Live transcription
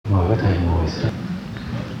Mời quý thầy ngồi xuống.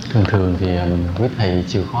 Thường thường thì quý thầy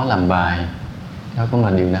chịu khó làm bài, đó cũng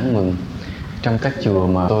là điều đáng mừng. Trong các chùa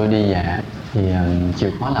mà tôi đi giảng thì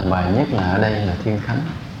chịu khó làm bài nhất là ở đây là Thiên Khánh.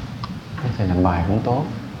 Quý thầy làm bài cũng tốt.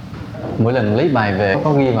 Mỗi lần lấy bài về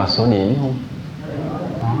có ghi vào sổ điểm không?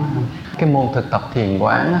 Đó. Cái môn thực tập thiền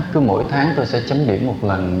quán á, cứ mỗi tháng tôi sẽ chấm điểm một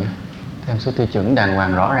lần theo số tiêu chuẩn đàng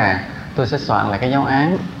hoàng rõ ràng. Tôi sẽ soạn lại cái giáo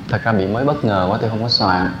án. Thật ra bị mới bất ngờ quá tôi không có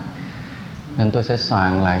soạn, nên tôi sẽ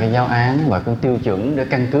soạn lại cái giáo án và cái tiêu chuẩn để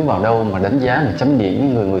căn cứ vào đâu mà đánh giá mà chấm điểm với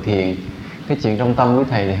người ngồi thiền. Cái chuyện trong tâm với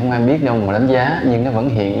thầy thì không ai biết đâu mà đánh giá, nhưng nó vẫn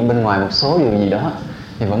hiện bên ngoài một số điều gì đó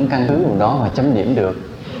thì vẫn căn cứ vào đó mà chấm điểm được.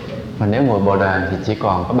 Mà nếu ngồi bồ đoàn thì chỉ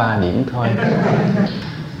còn có 3 điểm thôi.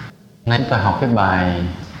 Nay chúng ta học cái bài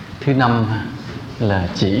thứ 5 là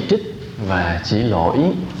chỉ trích và chỉ lỗi.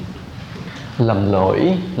 Lầm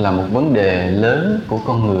lỗi là một vấn đề lớn của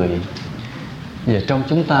con người. Và trong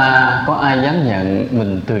chúng ta có ai dám nhận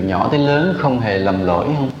mình từ nhỏ tới lớn không hề lầm lỗi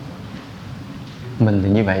không? Mình thì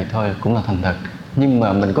như vậy thôi, cũng là thành thật. Nhưng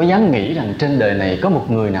mà mình có dám nghĩ rằng trên đời này có một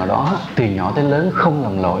người nào đó từ nhỏ tới lớn không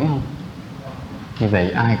lầm lỗi không? Như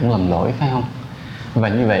vậy ai cũng lầm lỗi, phải không? Và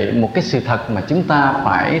như vậy một cái sự thật mà chúng ta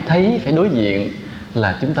phải thấy, phải đối diện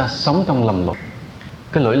là chúng ta sống trong lầm lỗi.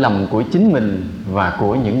 Cái lỗi lầm của chính mình và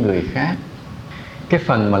của những người khác. Cái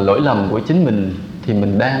phần mà lỗi lầm của chính mình thì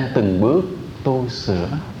mình đang từng bước tu sửa.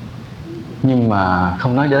 Nhưng mà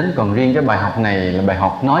không nói đến, còn riêng cái bài học này là bài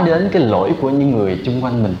học nói đến cái lỗi của những người chung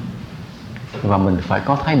quanh mình. Và mình phải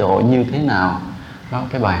có thái độ như thế nào. Đó,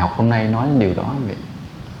 cái bài học hôm nay nói đến điều đó vậy.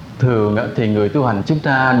 Thường thì người tu hành chúng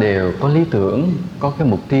ta đều có lý tưởng, có cái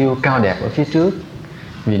mục tiêu cao đẹp ở phía trước.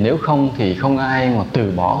 Vì nếu không thì không ai mà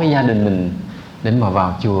từ bỏ cái gia đình mình để mà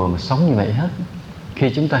vào chùa mà sống như vậy hết.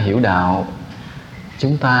 Khi chúng ta hiểu đạo,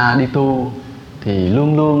 chúng ta đi tu thì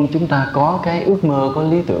luôn luôn chúng ta có cái ước mơ, có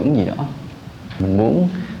lý tưởng gì đó. Mình muốn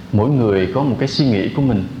mỗi người có một cái suy nghĩ của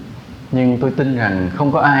mình. Nhưng tôi tin rằng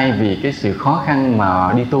không có ai vì cái sự khó khăn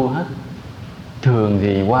mà đi tu hết. Thường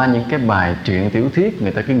thì qua những cái bài truyện tiểu thuyết,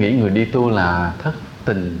 người ta cứ nghĩ người đi tu là thất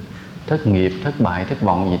tình, thất nghiệp, thất bại, thất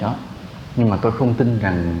vọng gì đó. Nhưng mà tôi không tin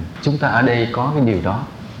rằng chúng ta ở đây có cái điều đó.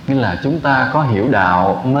 Nghĩa là chúng ta có hiểu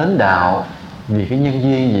đạo, mến đạo vì cái nhân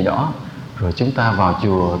duyên gì đó, rồi chúng ta vào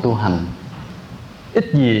chùa tu hành. Ít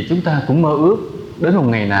gì chúng ta cũng mơ ước đến một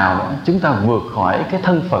ngày nào đó chúng ta vượt khỏi cái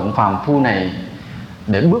thân phận phàm phu này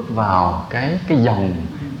để bước vào cái dòng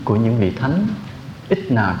của những vị thánh.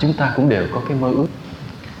 Ít nào chúng ta cũng đều có cái mơ ước.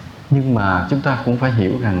 Nhưng mà chúng ta cũng phải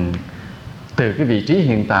hiểu rằng từ cái vị trí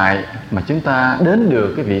hiện tại mà chúng ta đến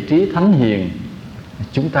được cái vị trí thánh hiền,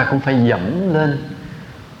 chúng ta cũng phải dẫm lên,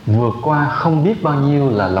 vượt qua không biết bao nhiêu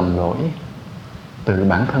là lầm lỗi từ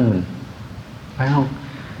bản thân mình, phải không?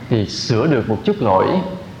 Thì sửa được một chút lỗi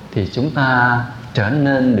thì chúng ta trở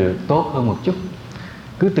nên được tốt hơn một chút.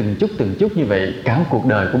 Cứ từng chút như vậy, cả một cuộc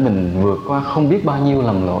đời của mình vượt qua không biết bao nhiêu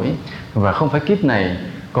lầm lỗi. Và không phải kiếp này,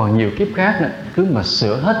 còn nhiều kiếp khác nữa. Cứ mà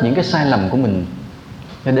sửa hết những cái sai lầm của mình,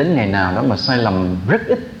 cho đến ngày nào đó mà sai lầm rất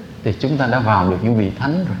ít thì chúng ta đã vào được những vị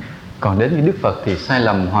thánh rồi. Còn đến với Đức Phật thì sai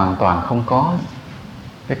lầm hoàn toàn không có.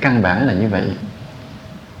 Cái căn bản là như vậy.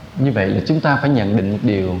 Như vậy là chúng ta phải nhận định một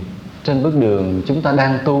điều. Trên bước đường chúng ta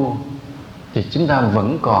đang tu thì chúng ta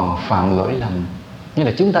vẫn còn phạm lỗi lầm. Như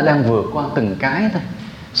là chúng ta đang vượt qua từng cái thôi,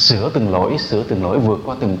 sửa từng lỗi, vượt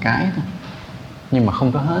qua từng cái thôi. Nhưng mà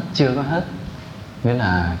không có hết, chưa có hết. Nghĩa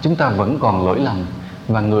là chúng ta vẫn còn lỗi lầm,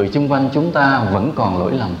 và người chung quanh chúng ta vẫn còn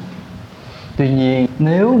lỗi lầm. Tuy nhiên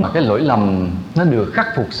nếu mà cái lỗi lầm nó được khắc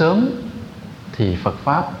phục sớm thì Phật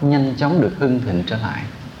Pháp nhanh chóng được hưng thịnh trở lại.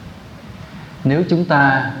 Nếu chúng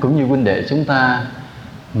ta cũng như huynh đệ chúng ta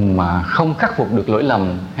mà không khắc phục được lỗi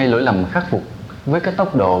lầm, hay lỗi lầm khắc phục với cái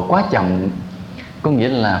tốc độ quá chậm, có nghĩa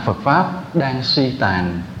là Phật Pháp đang suy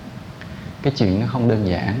tàn. Cái chuyện nó không đơn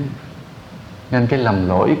giản. Nên cái lầm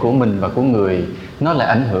lỗi của mình và của người nó lại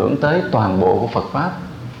ảnh hưởng tới toàn bộ của Phật Pháp,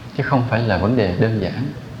 chứ không phải là vấn đề đơn giản.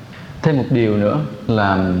 Thêm một điều nữa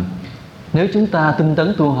là nếu chúng ta tinh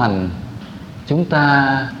tấn tu hành, chúng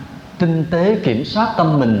ta tinh tế kiểm soát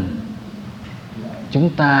tâm mình, chúng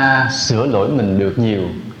ta sửa lỗi mình được nhiều,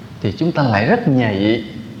 thì chúng ta lại rất nhạy,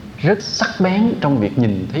 rất sắc bén trong việc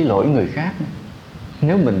nhìn thấy lỗi người khác.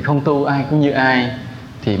 Nếu mình không tu ai cũng như ai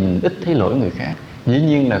thì mình ít thấy lỗi người khác. Dĩ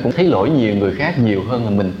nhiên là cũng thấy lỗi nhiều người khác nhiều hơn là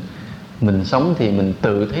mình. Mình sống thì mình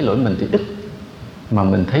tự thấy lỗi mình thì ít, mà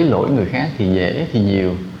mình thấy lỗi người khác thì dễ, thì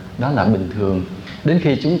nhiều. Đó là bình thường. Đến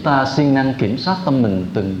khi chúng ta siêng năng kiểm soát tâm mình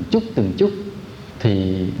từng chút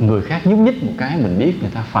thì người khác nhúc nhích một cái mình biết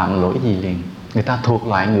người ta phạm lỗi gì liền, người ta thuộc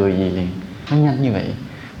loại người gì liền. Nó nhanh như vậy.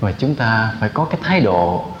 Và chúng ta phải có cái thái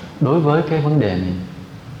độ đối với cái vấn đề này.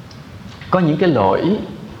 Có những cái lỗi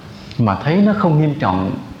mà thấy nó không nghiêm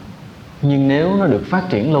trọng Nhưng nếu nó được phát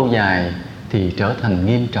triển lâu dài thì trở thành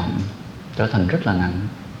nghiêm trọng, trở thành rất là nặng.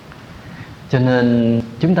 Cho nên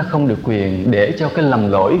chúng ta không được quyền để cho cái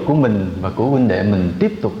lầm lỗi của mình và của huynh đệ mình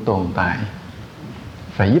tiếp tục tồn tại.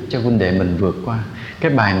 Phải giúp cho huynh đệ mình vượt qua.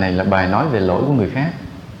 Cái bài này là bài nói về lỗi của người khác,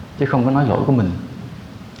 chứ không có nói lỗi của mình.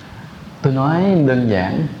 Tôi nói đơn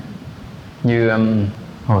giản như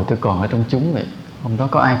hồi tôi còn ở trong chúng vậy. Hôm đó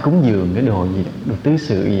có ai cúng dường cái đồ gì đó, đồ tứ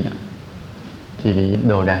sự gì đó. Thì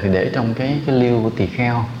đồ đạc thì để trong cái liêu của tỳ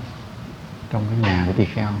kheo, trong cái nhà của tỳ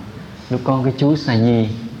kheo. Lúc con cái chú Sa Di,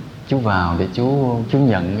 chú vào để chú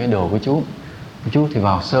nhận cái đồ của chú. Chú thì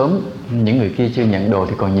vào sớm, những người kia chưa nhận đồ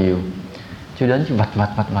thì còn nhiều. Chú đến chú vạch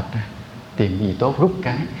ra, tìm gì tốt rút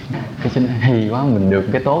cái xin hay quá, mình được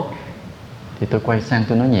cái tốt. Thì tôi quay sang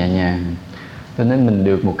tôi nói nhẹ nhàng, tôi nói mình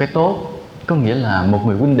được một cái tốt có nghĩa là một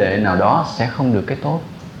người huynh đệ nào đó sẽ không được cái tốt.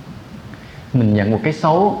 Mình nhận một cái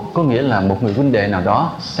xấu có nghĩa là một người huynh đệ nào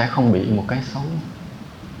đó sẽ không bị một cái xấu.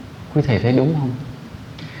 Quý thầy thấy đúng không?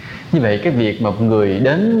 Như vậy cái việc mà một người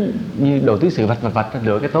đến như đồ tứ sự vạch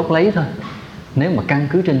lựa cái tốt lấy thôi. Nếu mà căn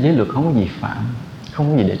cứ trên giới luật không có gì phạm,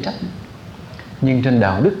 không có gì để trách. Nhưng trên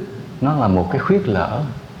đạo đức nó là một cái khuyết lỡ.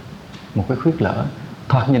 Một cái khuyết lỡ.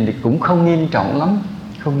 Thoạt nhìn thì cũng không nghiêm trọng lắm,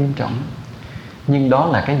 không nghiêm trọng. Nhưng đó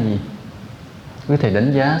là cái gì? Quý thầy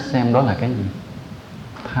đánh giá xem đó là cái gì?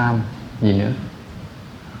 Tham, gì nữa?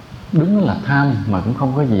 Đúng là tham mà cũng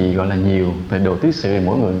không có gì gọi là nhiều. Tại đồ tứ sự thì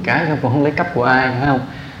mỗi người một cái, không lấy cấp của ai, phải không?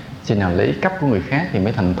 Khi nào lấy cấp của người khác thì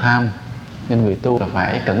mới thành tham. Nên người tu là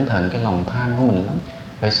phải cẩn thận cái lòng tham của mình lắm.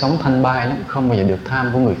 Phải sống thanh bai lắm, không bao giờ được tham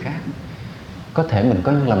của người khác. Có thể mình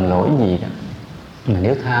có những lầm lỗi gì đó, mà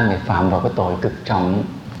nếu tham thì phạm vào cái tội cực trọng,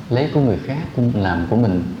 lấy của người khác làm của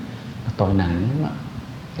mình, là tội nặng lắm ạ.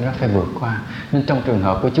 Cái đó phải vượt qua. Nên trong trường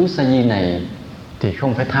hợp của chú Sa Di này thì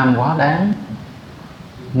không phải tham quá đáng.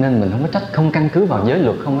 Nên mình không có trách, không căn cứ vào giới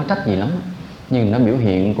luật, không có trách gì lắm. Nhưng nó biểu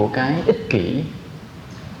hiện của cái ích kỷ,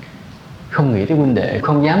 không nghĩ tới huynh đệ,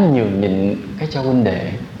 không dám nhường nhịn cái cho huynh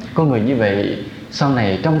đệ. Con người như vậy sau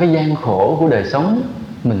này trong cái gian khổ của đời sống,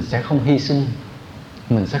 mình sẽ không hy sinh,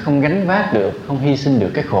 mình sẽ không gánh vác được, không hy sinh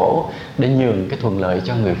được cái khổ để nhường cái thuận lợi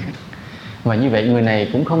cho người khác. Và như vậy người này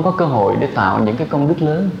cũng không có cơ hội để tạo những cái công đức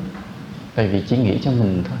lớn, tại vì chỉ nghĩ cho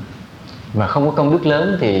mình thôi. Và không có công đức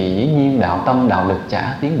lớn thì dĩ nhiên đạo tâm, đạo lực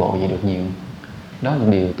chả tiến bộ gì được nhiều. Đó là một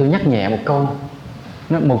điều tôi nhắc nhẹ một câu.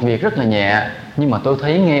 Nó một việc rất là nhẹ, nhưng mà tôi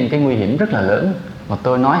thấy nghe một cái nguy hiểm rất là lớn. Và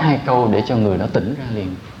tôi nói 2 câu để cho người đó tỉnh ra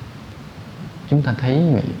liền. Chúng ta thấy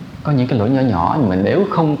vậy, có những cái lỗi nhỏ nhỏ mà nếu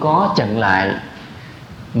không có chặn lại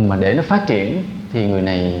mà để nó phát triển thì người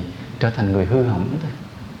này trở thành người hư hỏng thôi.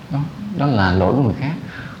 Đó là lỗi của người khác.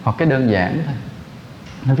 Hoặc cái đơn giản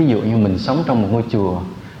thôi. Ví dụ như mình sống trong một ngôi chùa,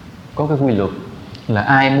 có cái quy luật là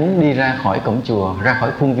ai muốn đi ra khỏi cổng chùa, ra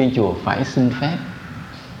khỏi khuôn viên chùa phải xin phép.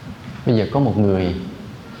 Bây giờ có một người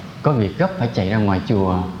có việc gấp phải chạy ra ngoài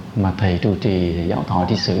chùa, mà thầy trụ trì, thầy giáo thọ,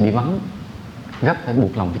 tri sự đi vắng, gấp phải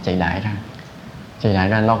buộc lòng phải chạy đại ra. Chạy đại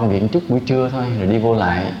ra lo công việc chút buổi trưa thôi rồi đi vô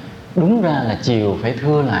lại. Đúng ra là chiều phải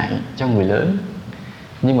thưa lại cho người lớn,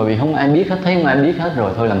 nhưng mà vì không ai biết hết, thấy không ai biết hết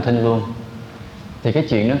rồi thôi làm thinh luôn. Thì cái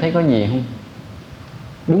chuyện đó thấy có gì không?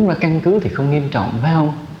 Đúng ra căn cứ thì không nghiêm trọng, phải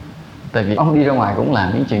không? Tại vì ông đi ra ngoài cũng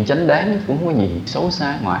làm những chuyện chánh đáng, cũng không có gì xấu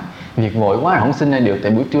xa ngoài. Việc vội quá rồi không xin ai được,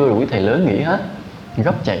 tại buổi trưa rồi quý thầy lớn nghỉ hết,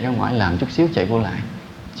 gấp chạy ra ngoài làm chút xíu chạy vô lại,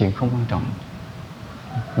 chuyện không quan trọng.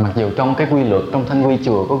 Mặc dù trong cái quy luật, trong thanh quy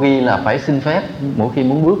chùa có ghi là phải xin phép mỗi khi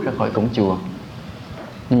muốn bước ra khỏi cổng chùa,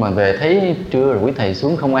 nhưng mà về thấy trưa rồi quý thầy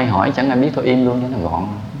xuống không ai hỏi, chẳng ai biết, thôi im luôn cho nó gọn,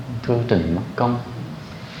 thưa trình mất công.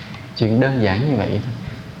 Chuyện đơn giản như vậy thôi.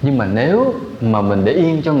 Nhưng mà nếu mà mình để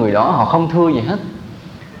yên cho người đó, họ không thưa gì hết,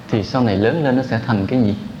 thì sau này lớn lên nó sẽ thành cái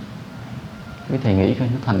gì? Quý thầy nghĩ coi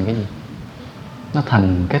nó thành cái gì? Nó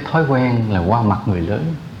thành cái thói quen là qua mặt người lớn.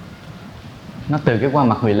 Nó từ cái qua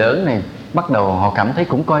mặt người lớn này bắt đầu họ cảm thấy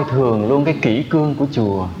cũng coi thường luôn cái kỷ cương của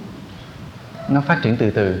chùa. Nó phát triển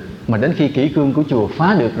từ từ. Mà đến khi kỷ cương của chùa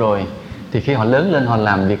phá được rồi, thì khi họ lớn lên họ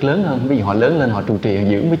làm việc lớn hơn. Ví dụ họ lớn lên họ trụ trì, họ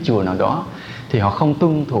giữ với chùa nào đó, thì họ không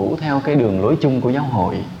tuân thủ theo cái đường lối chung của giáo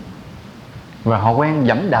hội, và họ quen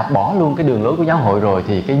dẫm đạp bỏ luôn cái đường lối của giáo hội rồi,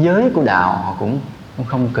 thì cái giới của đạo họ cũng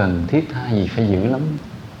không cần thiết tha gì phải giữ lắm.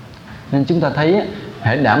 Nên chúng ta thấy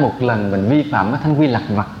hễ đã một lần mình vi phạm cái thanh quy lặt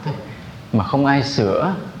vặt thôi mà không ai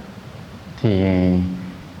sửa, thì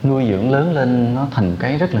nuôi dưỡng lớn lên nó thành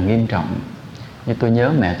cái rất là nghiêm trọng. Như tôi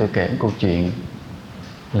nhớ mẹ tôi kể một câu chuyện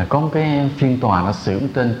là có một cái phiên tòa nó xử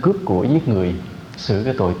tên cướp của giết người, xử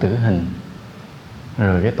cái tội tử hình.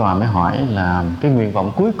 Rồi cái tòa mới hỏi là cái nguyện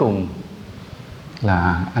vọng cuối cùng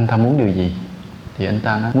là anh ta muốn điều gì, thì anh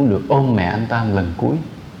ta nói muốn được ôm mẹ anh ta một lần cuối.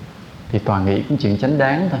 Thì tòa nghĩ cũng chuyện chánh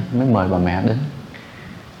đáng thôi, mới mời bà mẹ đến.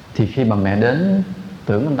 Thì khi bà mẹ đến,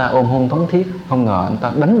 tưởng anh ta ôm hôn thống thiết, không ngờ anh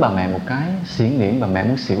ta đánh bà mẹ một cái, xỉn điển bà mẹ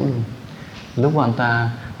muốn xỉu luôn. Lúc đó anh ta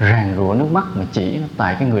ràn rụa nước mắt mà chỉ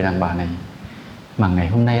tại cái người đàn bà này mà ngày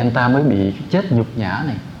hôm nay anh ta mới bị cái chết nhục nhã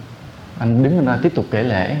này. Anh đứng anh ta tiếp tục kể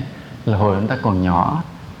lể là hồi anh ta còn nhỏ,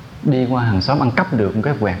 đi qua hàng xóm ăn cắp được một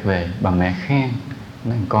cái quẹt về, bà mẹ khen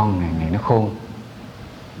nói con ngày ngày nó khôn.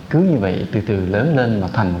 Cứ như vậy từ từ lớn lên mà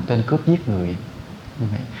thành một tên cướp giết người như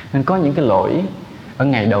vậy. Nên có những cái lỗi ở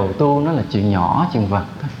ngày đầu tu nó là chuyện nhỏ, chuyện vặt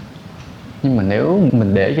thôi, nhưng mà nếu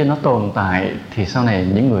mình để cho nó tồn tại thì sau này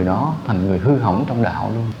những người đó thành người hư hỏng trong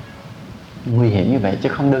đạo luôn. Nguy hiểm như vậy chứ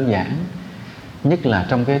không đơn giản. Nhất là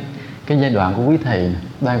trong cái giai đoạn của quý thầy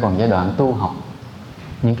đang còn giai đoạn tu học,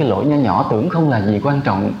 những cái lỗi nhỏ nhỏ tưởng không là gì quan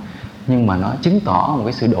trọng, nhưng mà nó chứng tỏ một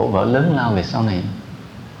cái sự đổ vỡ lớn lao về sau này.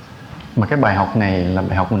 Mà cái bài học này là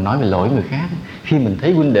bài học mình nói về lỗi người khác. Khi mình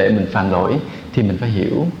thấy huynh đệ mình phạm lỗi thì mình phải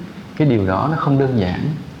hiểu cái điều đó nó không đơn giản.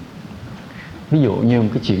 Ví dụ như một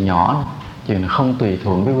cái chuyện nhỏ, chuyện là không tùy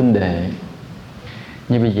thuận với huynh đệ.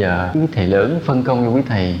 Như bây giờ quý thầy lớn phân công cho quý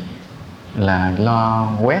thầy là lo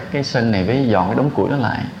quét cái sân này với dọn cái đống củi đó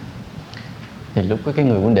lại. Thì lúc có cái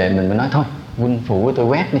người huynh đệ mình mới nói thôi huynh phụ với tôi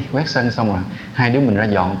quét đi, quét sân xong rồi hai đứa mình ra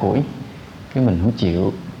dọn củi. Cái mình không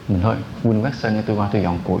chịu, mình thôi huynh quét sân tôi qua tôi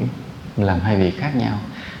dọn củi. Mình làm hai việc khác nhau.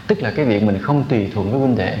 Tức là cái việc mình không tùy thuận với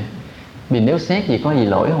huynh đệ. Vì nếu xét gì có gì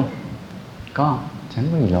lỗi không? Có không? Chẳng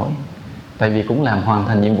có gì lỗi. Tại vì cũng làm hoàn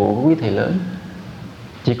thành nhiệm vụ của quý thầy lớn.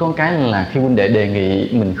 Chỉ có cái là khi huynh đệ đề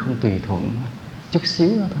nghị mình không tùy thuận chút xíu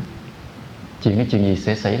đó thôi. Cái chuyện gì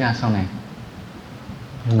sẽ xảy ra sau này?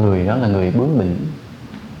 Người đó là người bướng bỉnh,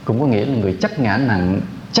 cũng có nghĩa là người chấp ngã nặng,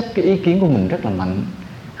 chấp cái ý kiến của mình rất là mạnh,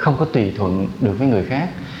 không có tùy thuận được với người khác.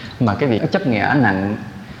 Mà cái việc chấp ngã nặng,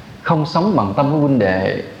 không sống bằng tâm của huynh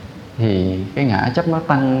đệ thì cái ngã chấp nó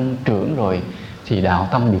tăng trưởng rồi thì đạo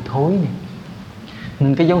tâm bị thối này.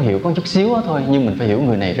 Nên cái dấu hiệu có chút xíu đó thôi, nhưng mình phải hiểu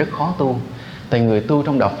người này rất khó tu. Tại người tu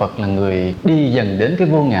trong đạo Phật là người đi dần đến cái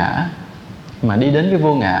vô ngã. Mà đi đến cái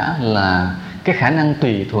vô ngã là cái khả năng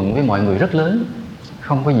tùy thuận với mọi người rất lớn,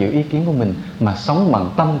 không có giữ ý kiến của mình mà sống bằng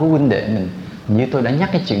tâm của huynh đệ mình. Như tôi đã nhắc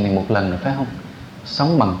cái chuyện này một lần rồi phải không?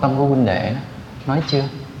 Sống bằng tâm của huynh đệ đó. Nói chưa?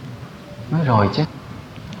 Nói rồi chứ.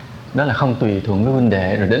 Đó là không tùy thuận với huynh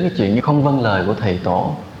đệ. Rồi đến cái chuyện như không vâng lời của thầy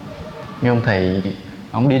tổ. Như ông thầy,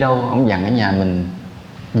 ông đi đâu, ông dặn ở nhà mình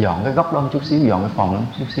dọn cái góc đó một chút xíu, dọn cái phòng đó một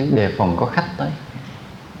chút xíu, đề phòng có khách tới.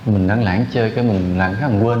 Mình đang lãng chơi cái mình làm cái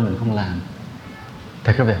mình quên, mình không làm.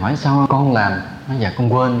 Thật ra về hỏi sao con không làm? Nói dạ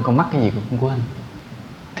con quên, con mắc cái gì con quên.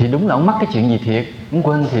 Thì đúng là ông mắc cái chuyện gì thiệt, ông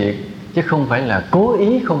quên thiệt, chứ không phải là cố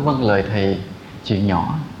ý không vâng lời thầy. Chuyện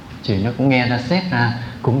nhỏ, chuyện nó cũng nghe ra xét ra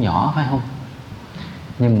cũng nhỏ phải không?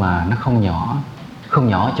 Nhưng mà nó không nhỏ. Không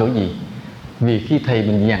nhỏ ở chỗ gì? Vì khi thầy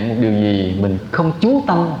mình dặn một điều gì, mình không chú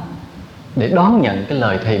tâm để đón nhận cái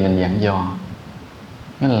lời thầy mình dặn dò,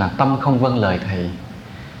 nên là tâm không vâng lời thầy,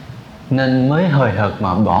 nên mới hời hợt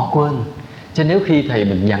mà bỏ quên. Chứ nếu khi thầy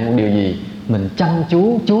mình dặn một điều gì, mình chăm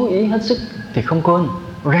chú ý hết sức thì không quên,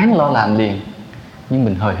 ráng lo làm liền. Nhưng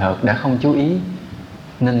mình hời hợt đã không chú ý,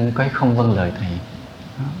 nên cái không vâng lời thầy.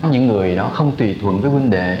 Những người đó không tùy thuận với huynh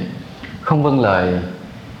đệ, không vâng lời.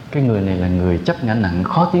 Cái người này là người chấp ngã nặng,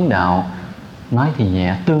 khó tiến đạo. Nói thì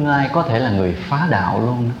nhẹ, tương lai có thể là người phá đạo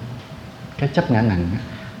luôn đó. Cái chấp ngã nặng,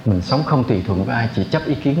 mình sống không tùy thuận với ai, chỉ chấp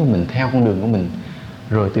ý kiến của mình, theo con đường của mình.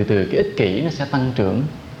 Rồi từ từ cái ích kỷ nó sẽ tăng trưởng.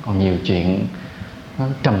 Còn nhiều chuyện nó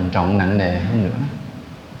trầm trọng nặng nề hơn nữa.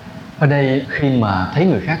 Ở đây khi mà thấy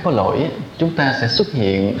người khác có lỗi, chúng ta sẽ xuất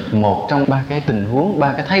hiện một trong ba cái tình huống,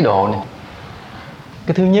 ba cái thái độ này.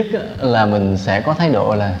 Cái thứ nhất là mình sẽ có thái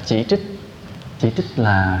độ là chỉ trích. Chỉ trích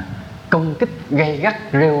là công kích gay gắt,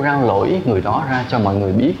 rêu rao lỗi người đó ra cho mọi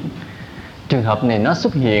người biết. Trường hợp này nó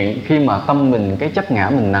xuất hiện khi mà tâm mình, cái chấp ngã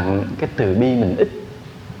mình nặng, cái từ bi mình ít,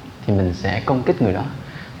 thì mình sẽ công kích người đó.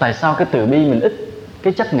 Tại sao cái từ bi mình ít,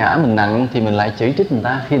 cái chấp ngã mình nặng thì mình lại chỉ trích người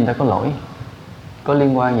ta khi người ta có lỗi? Có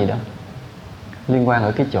liên quan gì đâu. Liên quan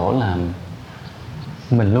ở cái chỗ là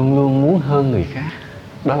mình luôn luôn muốn hơn người khác.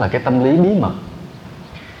 Đó là cái tâm lý bí mật.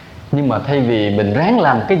 Nhưng mà thay vì mình ráng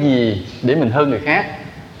làm cái gì để mình hơn người khác,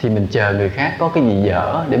 thì mình chờ người khác có cái gì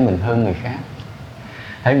dở để mình hơn người khác.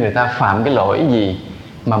 Hãy người ta phạm cái lỗi gì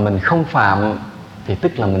mà mình không phạm thì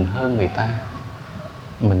tức là mình hơn người ta.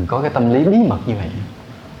 Mình có cái tâm lý bí mật như vậy.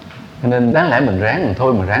 Nên đáng lẽ mình ráng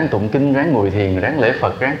thôi, mình ráng tụng kinh, ráng ngồi thiền, ráng lễ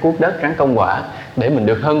Phật, ráng cuốc đất, ráng công quả để mình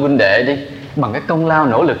được hơn huynh đệ đi, bằng cái công lao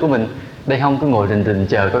nỗ lực của mình. Đây không cứ ngồi rình rình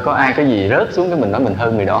chờ coi có ai cái gì rớt xuống cái mình nói mình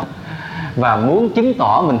hơn người đó. Và muốn chứng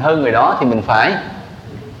tỏ mình hơn người đó thì mình phải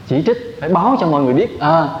chỉ trích, phải báo cho mọi người biết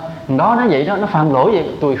đó nó vậy đó, nó phạm lỗi vậy,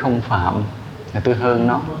 tôi không phạm, là tôi hơn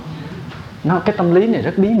nó. Cái tâm lý này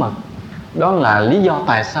rất bí mật. Đó là lý do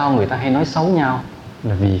tại sao người ta hay nói xấu nhau,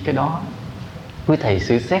 là vì cái đó. Quý thầy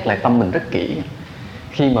suy xét lại tâm mình rất kỹ.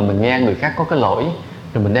 Khi mà mình nghe người khác có cái lỗi,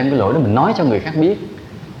 rồi mình đem cái lỗi đó mình nói cho người khác biết,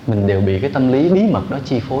 mình đều bị cái tâm lý bí mật đó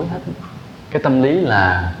chi phối hết. Cái tâm lý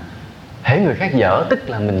là hễ người khác dở tức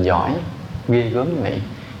là mình giỏi, ghê gớm như vậy.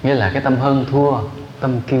 Nghĩa là cái tâm hơn thua,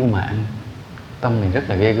 tâm kiêu mạn, tâm mình rất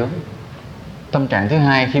là ghê gớm. Tâm trạng thứ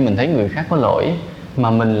hai, khi mình thấy người khác có lỗi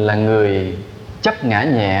mà mình là người chấp ngã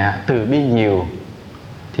nhẹ, từ bi nhiều,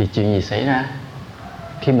 thì chuyện gì xảy ra?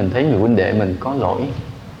 Khi mình thấy người huynh đệ mình có lỗi,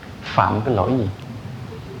 phạm cái lỗi gì?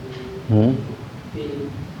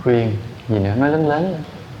 Khuyên gì nữa, nói lớn lớn.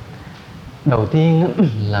 Đầu tiên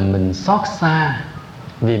là mình xót xa,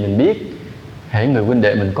 vì mình biết hễ người huynh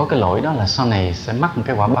đệ mình có cái lỗi đó là sau này sẽ mắc một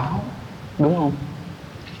cái quả báo, đúng không?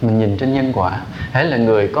 Mình nhìn trên nhân quả, hễ là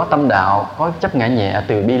người có tâm đạo, có chấp ngã nhẹ,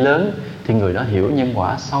 từ bi lớn, thì người đó hiểu nhân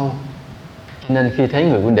quả sâu. Cho nên khi thấy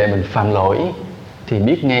người huynh đệ mình phạm lỗi thì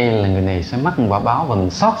biết ngay là người này sẽ mắc một quả báo, và mình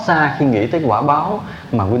xót xa khi nghĩ tới quả báo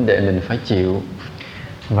mà huynh đệ mình phải chịu.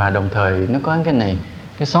 Và đồng thời nó có cái này,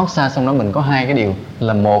 cái xót xa xong đó mình có hai cái điều,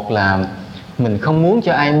 là một là mình không muốn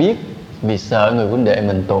cho ai biết, vì sợ người huynh đệ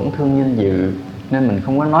mình tổn thương danh dự, nên mình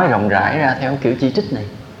không có nói rộng rãi ra theo kiểu chỉ trích này.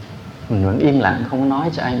 Mình vẫn im lặng, không có nói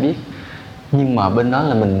cho ai biết. Nhưng mà bên đó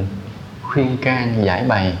là mình khuyên can giải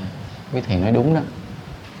bày. Quý thầy nói đúng đó.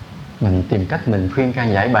 Mình tìm cách mình khuyên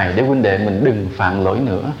can giải bày để huynh đệ mình đừng phạm lỗi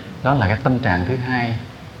nữa. Đó là cái tâm trạng thứ hai,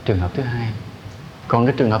 trường hợp thứ hai. Còn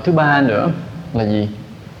cái trường hợp thứ ba nữa là gì?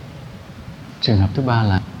 Trường hợp thứ ba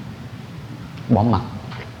là bỏ mặt.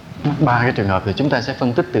 Ba cái trường hợp thì chúng ta sẽ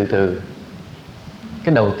phân tích từ từ.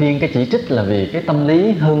 Cái đầu tiên, cái chỉ trích là vì cái tâm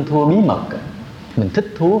lý hơn thua bí mật. Mình thích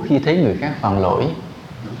thú khi thấy người khác phạm lỗi,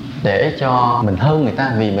 để cho mình hơn người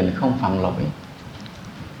ta vì mình không phạm lỗi.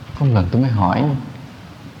 Có một lần tôi mới hỏi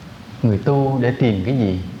người tu để tìm cái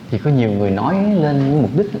gì, thì có nhiều người nói lên những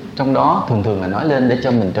mục đích, trong đó thường là nói lên để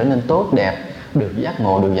cho mình trở nên tốt đẹp, được giác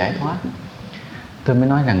ngộ, được giải thoát. Tôi mới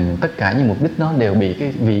nói rằng tất cả những mục đích đó đều bị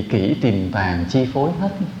cái vị kỷ tiềm tàng chi phối hết.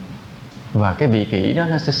 Và cái vị kỷ đó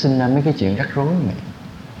nó sẽ sinh ra mấy cái chuyện rắc rối này.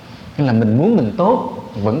 Nghĩa là mình muốn mình tốt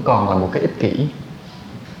vẫn còn là một cái ích kỷ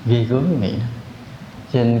ghê gớm như vậy đó.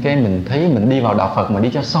 Cho nên cái mình thấy mình đi vào đạo Phật mà đi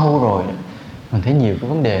cho sâu rồi, mình thấy nhiều cái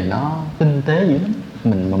vấn đề nó tinh tế dữ lắm.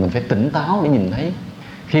 Mình phải tỉnh táo để nhìn thấy.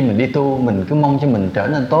 Khi mình đi tu, mình cứ mong cho mình trở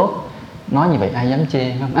nên tốt. Nói như vậy ai dám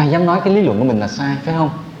chê không? Ai dám nói cái lý luận của mình là sai, phải không?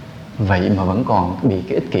 Vậy mà vẫn còn bị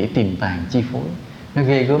cái ích kỷ tiềm tàng chi phối. Nó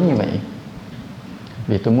ghê gớm như vậy.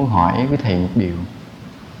 Vì tôi muốn hỏi quý thầy một điều.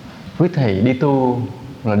 Quý thầy đi tu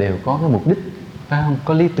là đều có cái mục đích, phải không?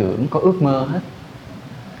 Có lý tưởng, có ước mơ hết.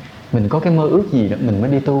 Mình có cái mơ ước gì đó mình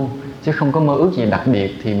mới đi tu. Chứ không có mơ ước gì đặc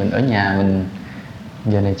biệt thì mình ở nhà mình,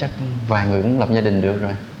 giờ này chắc vài người cũng lập gia đình được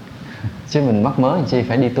rồi. Chứ mình mắc mớ chi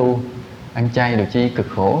phải đi tu, ăn chay được chi cực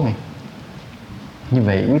khổ này. Như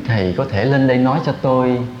vậy quý thầy có thể lên đây nói cho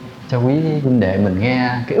tôi, cho quý huynh đệ mình nghe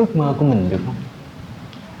cái ước mơ của mình được không?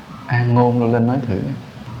 An ngôn rồi lên nói thử.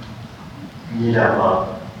 Di Đà Phật,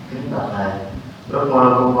 kính bạch thầy, ước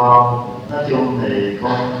mơ của con nói chung thì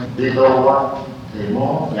con đi tu á, thì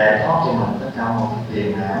muốn giải thoát cho mình tất cả mọi cái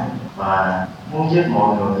phiền não và muốn giúp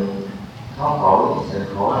mọi người thoát khỏi sự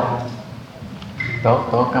khổ đau.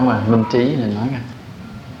 Tốt, cảm ơn. Minh Trí nên nói ra.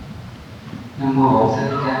 Nam mô Bổn Sư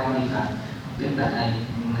Thích Ca Mâu Ni Phật. Kính bạch thầy,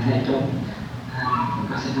 thầy chúng,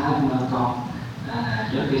 con xin nói ơn con.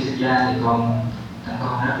 Trước khi sinh ra thì con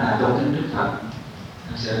rất là tôn kính Đức Phật.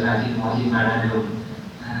 Thật sự là mỗi khi mà ra đường,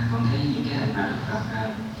 con thấy những cái hình ảnh Đức Phật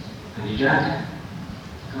bị rớt á,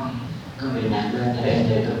 con bị nhặt lên và đem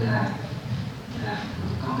về tượng thờ.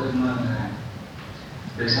 Con ước mơ là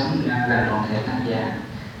được sống gần đoàn thể tăng già.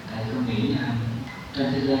 Thầy con nghĩ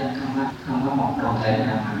trên thế gian không có một đoàn thể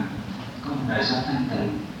nào mà có một đời sống thanh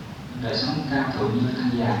tịnh, đời sống cao thượng như tăng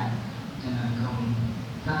già. Cho nên con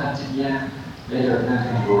phát tâm sinh ra để được gần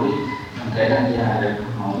gũi đoàn thể tăng già, được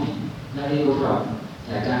hỏi giáo lý của Phật,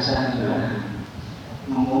 và cao xa nữa là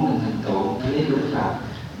mong muốn mình thành tựu giáo lý của Đức Phật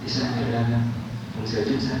thì sao để ra phụng sự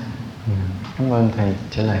chúng sanh. Cảm ơn thầy,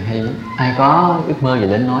 trả lời hay lắm. Ai có ước mơ gì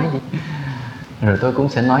đến nói đi, rồi tôi cũng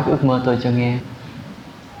sẽ nói cái ước mơ tôi cho nghe.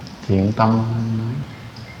 Thiện tâm nói.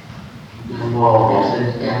 Nam mô Bổn Sư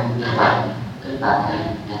Thích Ca Mâu Ni Phật. Kính bạch thầy,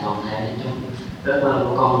 thầy toàn thể đại chúng. Ước mơ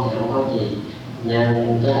của con thì không có gì,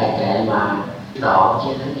 nhưng cái đại kệ mà độ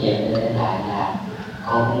chia thánh nghiệp để lại là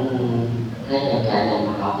con cũng thấy đại kệ này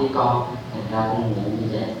mà hợp với con, thành ra con nhận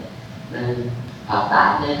như vậy. Nên Phật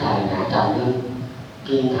tại thế thời ngã trầm luân,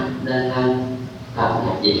 kiên thấp đơn thân, Phật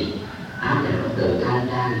nhập diệt, ám não tự thanh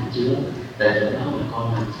ra hình chướng. Từ chỗ đó mà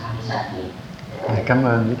con làm sao để sạch được. Cảm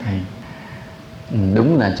ơn quý thầy.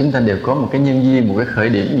 Đúng là chúng ta đều có một cái nhân duyên, một cái khởi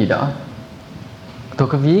điểm gì đó. Tôi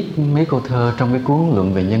có viết mấy câu thơ trong cái cuốn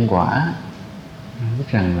Luận về nhân quả, viết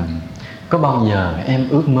rằng là có bao giờ em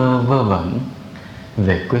ước mơ vơ vẩn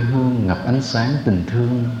về quê hương ngập ánh sáng tình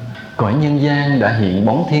thương, cõi nhân gian đã hiện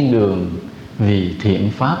bóng thiên đường, vì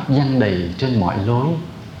thiện pháp văng đầy trên mọi lối.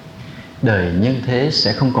 Đời nhân thế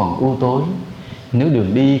sẽ không còn u tối nếu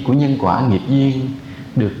đường đi của nhân quả nghiệp duyên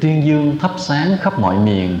được tuyên dương thắp sáng khắp mọi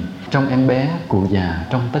miền, trong em bé cụ già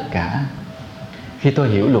trong tất cả. Khi tôi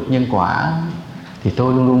hiểu luật nhân quả thì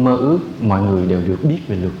tôi luôn luôn mơ ước mọi người đều được biết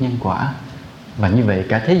về luật nhân quả, và như vậy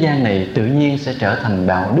cả thế gian này tự nhiên sẽ trở thành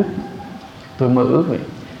đạo đức. Tôi mơ ước vậy,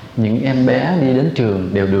 những em bé đi đến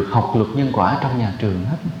trường đều được học luật nhân quả trong nhà trường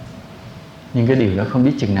hết. Nhưng cái điều đó không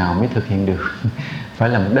biết chừng nào mới thực hiện được. Phải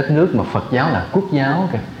là một đất nước mà Phật giáo là quốc giáo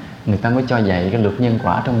kìa, người ta mới cho dạy cái luật nhân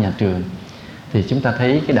quả trong nhà trường, thì chúng ta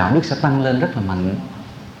thấy cái đạo đức sẽ tăng lên rất là mạnh.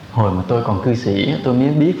 Hồi mà tôi còn cư sĩ, tôi mới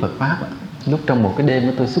biết Phật Pháp. Lúc trong một cái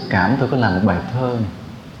đêm tôi xúc cảm, tôi có làm một bài thơ.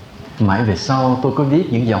 Mãi về sau tôi có viết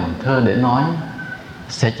những dòng thơ để nói: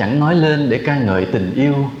 sẽ chẳng nói lên để ca ngợi tình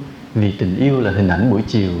yêu, vì tình yêu là hình ảnh buổi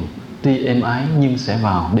chiều, tuy êm ái nhưng sẽ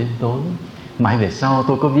vào đêm tối. Mãi về sau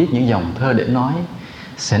tôi có viết những dòng thơ để nói: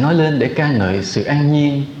 sẽ nói lên để ca ngợi sự an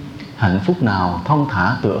nhiên, hạnh phúc nào thong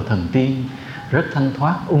thả tựa thần tiên, rất thanh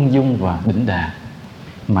thoát ung dung và đỉnh đạt.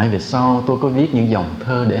 Mãi về sau tôi có viết những dòng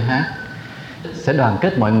thơ để hát: sẽ đoàn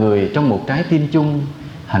kết mọi người trong một trái tim chung,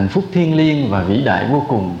 hạnh phúc thiêng liêng và vĩ đại vô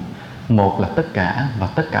cùng. Một là tất cả và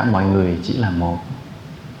tất cả mọi người chỉ là một.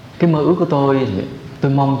 Cái mơ ước của tôi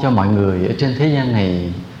mong cho mọi người ở trên thế gian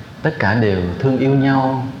này tất cả đều thương yêu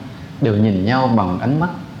nhau, đều nhìn nhau bằng ánh mắt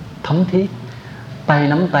thấm thiết, tay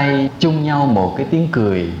nắm tay chung nhau một cái tiếng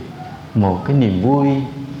cười, một cái niềm vui.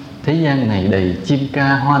 Thế gian này đầy chim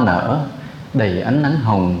ca hoa nở, đầy ánh nắng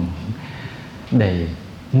hồng, đầy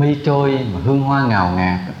mây trôi mà hương hoa ngào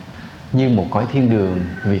ngạt, như một cõi thiên đường.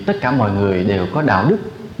 Vì tất cả mọi người đều có đạo đức,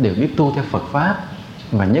 đều biết tu theo Phật Pháp,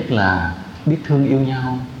 và nhất là biết thương yêu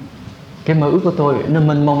nhau. Cái mơ ước của tôi nó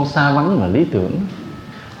mênh mông xa vắng và lý tưởng.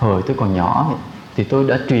 Hồi tôi còn nhỏ thì tôi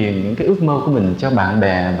đã truyền những cái ước mơ của mình cho bạn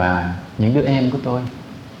bè và những đứa em của tôi.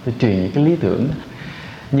 Tôi truyền những cái lý tưởng.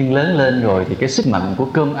 Nhưng lớn lên rồi thì cái sức mạnh của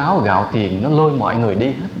cơm áo gạo tiền nó lôi mọi người đi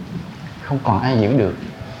hết, không còn ai giữ được.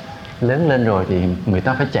 Lớn lên rồi thì người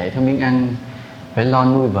ta phải chạy theo miếng ăn, phải lo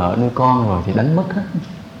nuôi vợ nuôi con, rồi thì đánh mất hết.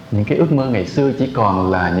 Những cái ước mơ ngày xưa chỉ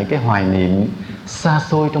còn là những cái hoài niệm xa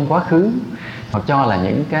xôi trong quá khứ, hoặc cho là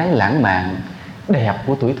những cái lãng mạn đẹp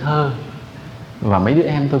của tuổi thơ. Và mấy đứa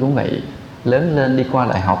em tôi cũng vậy, lớn lên đi qua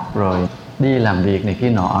đại học rồi đi làm việc này kia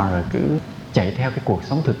nọ, rồi cứ chạy theo cái cuộc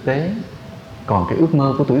sống thực tế. Còn cái ước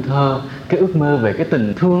mơ của tuổi thơ, cái ước mơ về cái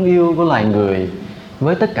tình thương yêu của loài người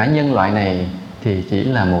với tất cả nhân loại này thì chỉ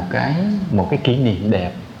là một cái kỷ niệm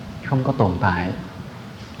đẹp, không có tồn tại.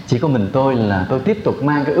 Chỉ có mình tôi là tôi tiếp tục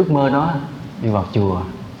mang cái ước mơ đó đi vào chùa.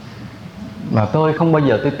 Và tôi không bao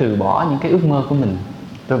giờ tôi từ bỏ những cái ước mơ của mình.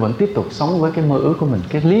 Tôi vẫn tiếp tục sống với cái mơ ước của mình,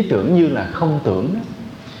 cái lý tưởng như là không tưởng đó.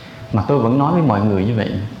 Mà tôi vẫn nói với mọi người như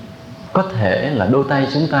vậy: có thể là đôi tay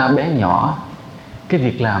chúng ta bé nhỏ, cái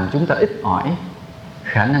việc làm chúng ta ít ỏi,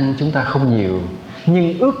 khả năng chúng ta không nhiều,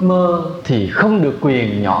 nhưng ước mơ thì không được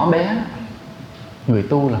quyền nhỏ bé. Người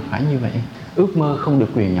tu là phải như vậy, ước mơ không được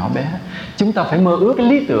quyền nhỏ bé. Chúng ta phải mơ ước cái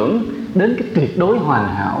lý tưởng đến cái tuyệt đối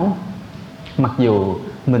hoàn hảo, mặc dù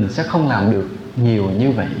mình sẽ không làm được nhiều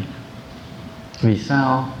như vậy. Vì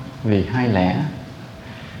sao? Vì hai lẽ.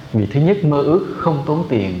 Vì thứ nhất, mơ ước không tốn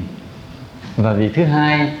tiền. Và vì thứ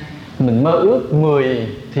hai, mình mơ ước 10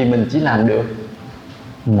 thì mình chỉ làm được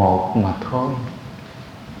 1 mà thôi.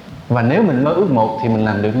 Và nếu mình mơ ước 1 thì mình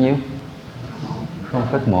làm được nhiêu?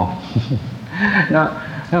 0,1. Đó,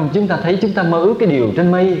 chúng ta thấy chúng ta mơ ước cái điều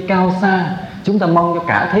trên mây cao xa. Chúng ta mong cho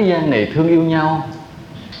cả thế gian này thương yêu nhau.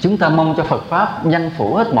 Chúng ta mong cho Phật Pháp văng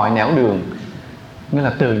phủ hết mọi nẻo đường. Nghĩa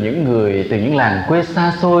là từ những làng quê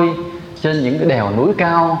xa xôi, trên những cái đèo núi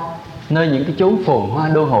cao, nơi những cái chốn phồn hoa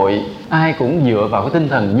đô hội, ai cũng dựa vào cái tinh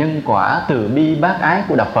thần nhân quả từ bi bác ái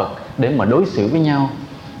của Đạo Phật để mà đối xử với nhau.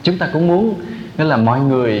 Chúng ta cũng muốn nghĩa là mọi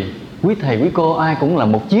người, quý thầy quý cô, ai cũng là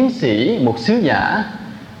một chiến sĩ, một sứ giả,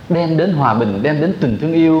 đem đến hòa bình, đem đến tình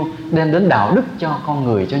thương yêu, đem đến đạo đức cho con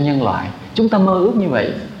người, cho nhân loại. Chúng ta mơ ước như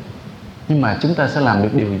vậy. Nhưng mà chúng ta sẽ làm được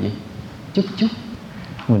điều gì? Chút chút.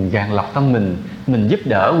 Mình gạn lọc tâm mình giúp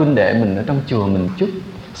đỡ huynh đệ mình ở trong chùa mình chút.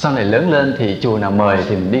 Sau này lớn lên thì chùa nào mời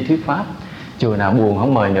thì mình đi thuyết pháp, chùa nào buồn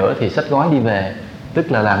không mời nữa thì xách gói đi về.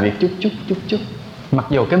 Tức là làm việc chút. Mặc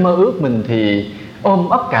dù cái mơ ước mình thì ôm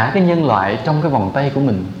ấp cả cái nhân loại trong cái vòng tay của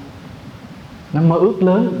mình. Nó mơ ước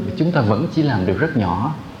lớn, chúng ta vẫn chỉ làm được rất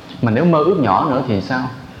nhỏ. Mà nếu mơ ước nhỏ nữa thì sao?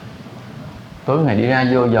 Tối ngày đi ra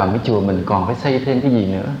vô dòm cái chùa mình còn phải xây thêm cái gì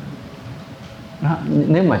nữa. Đó.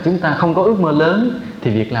 Nếu mà chúng ta không có ước mơ lớn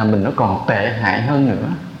thì việc làm mình nó còn tệ hại hơn nữa.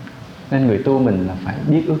 Nên người tu mình là phải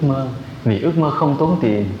biết ước mơ, vì ước mơ không tốn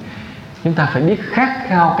tiền. Chúng ta phải biết khát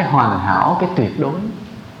khao cái hoàn hảo, cái tuyệt đối.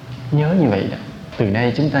 Nhớ như vậy đó. Từ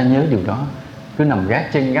nay chúng ta nhớ điều đó. Cứ nằm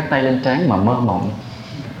gác chân gác tay lên trán mà mơ mộng.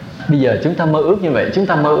 Bây giờ chúng ta mơ ước như vậy. Chúng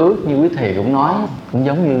ta mơ ước như quý thầy cũng nói, cũng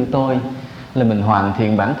giống như tôi, là mình hoàn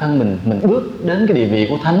thiện bản thân mình bước đến cái địa vị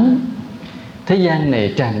của thánh. Thế gian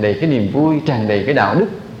này tràn đầy cái niềm vui, tràn đầy cái đạo đức.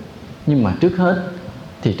 Nhưng mà trước hết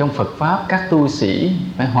thì trong Phật Pháp, các tu sĩ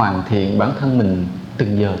phải hoàn thiện bản thân mình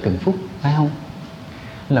từng giờ từng phút, phải không?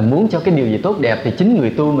 Là muốn cho cái điều gì tốt đẹp thì chính người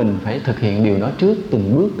tu mình phải thực hiện điều đó trước,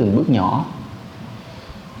 từng bước nhỏ.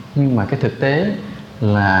 Nhưng mà cái thực tế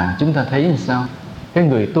là chúng ta thấy làm sao? Cái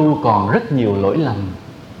người tu còn rất nhiều lỗi lầm.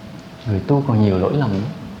 Người tu còn nhiều lỗi lầm.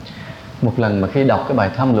 Một lần mà khi đọc cái bài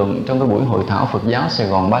tham luận trong cái buổi hội thảo Phật giáo Sài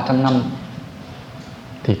Gòn 300 năm,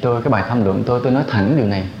 thì cái bài tham luận tôi nói thẳng điều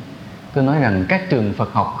này. Tôi nói rằng các trường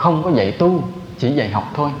Phật học không có dạy tu, chỉ dạy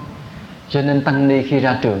học thôi. Cho nên tăng ni khi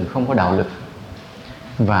ra trường không có đạo lực.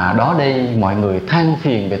 Và đó đây mọi người than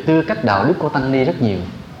phiền về tư cách đạo đức của tăng ni rất nhiều.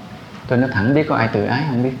 Tôi nói thẳng, biết có ai tự ái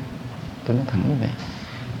không biết. Tôi nói thẳng như vậy.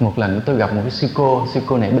 Một lần tôi gặp một cái sư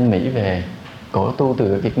cô này bên Mỹ về. Cổ tu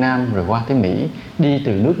từ Việt Nam rồi qua tới Mỹ, đi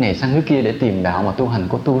từ nước này sang nước kia để tìm đạo, mà tu hành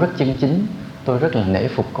của tu rất chân chính. Tôi rất là nể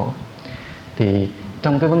phục cổ. Thì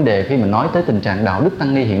trong cái vấn đề khi mà nói tới tình trạng đạo đức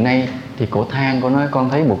tăng ni hiện nay, thì cổ than, cổ nói con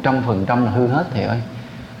thấy 100% là hư hết thầy ơi.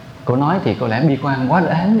 Cổ nói thì có lẽ bi quan quá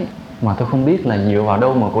đáng đi. Mà tôi không biết là dựa vào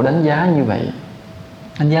đâu mà cổ đánh giá như vậy.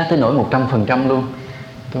 Đánh giá tới nỗi 100% luôn.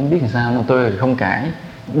 Tôi không biết làm sao, mà tôi không cãi.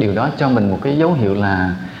 Điều đó cho mình một cái dấu hiệu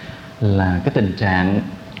là cái tình trạng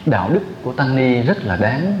đạo đức của tăng ni rất là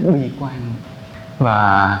đáng bi quan.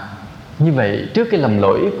 Và như vậy, trước cái lầm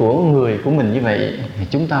lỗi của người của mình như vậy, thì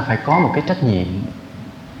chúng ta phải có một cái trách nhiệm.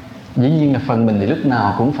 Dĩ nhiên là phần mình thì lúc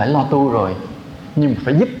nào cũng phải lo tu rồi, nhưng mà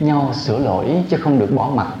phải giúp nhau sửa lỗi chứ không được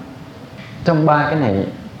bỏ mặc. Trong ba cái này,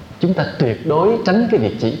 chúng ta tuyệt đối tránh cái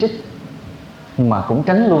việc chỉ trích, mà cũng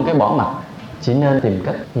tránh luôn cái bỏ mặc. Chỉ nên tìm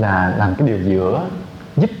cách là làm cái điều giữa,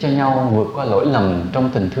 giúp cho nhau vượt qua lỗi lầm trong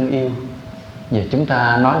tình thương yêu. Giờ chúng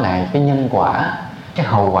ta nói lại cái nhân quả, cái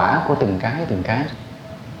hậu quả của từng cái.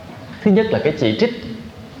 Thứ nhất là cái chỉ trích,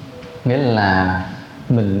 nghĩa là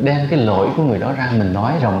mình đem cái lỗi của người đó ra, mình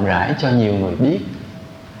nói rộng rãi cho nhiều người biết,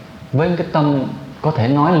 với cái tâm có thể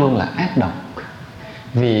nói luôn là ác độc.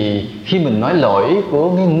 Vì khi mình nói lỗi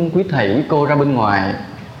của quý thầy quý cô ra bên ngoài,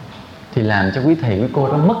 thì làm cho quý thầy quý cô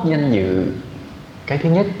đó mất danh dự. Cái thứ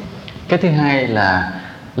nhất. Cái thứ hai là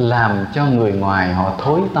làm cho người ngoài họ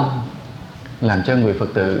thối tâm, làm cho người Phật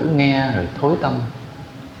tử nghe rồi thối tâm.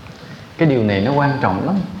 Cái điều này nó quan trọng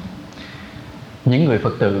lắm. Những người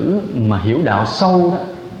Phật tử mà hiểu đạo sâu đó,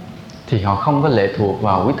 thì họ không có lệ thuộc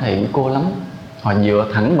vào quý thầy quý cô lắm. Họ dựa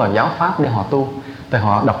thẳng vào giáo pháp để họ tu. Tại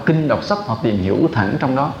họ đọc kinh, đọc sách, họ tìm hiểu thẳng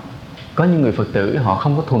trong đó. Có những người Phật tử họ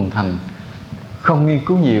không có thuần thành, không nghiên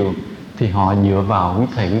cứu nhiều, thì họ dựa vào quý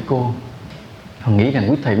thầy quý cô. Họ nghĩ rằng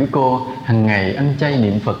quý thầy quý cô hàng ngày ăn chay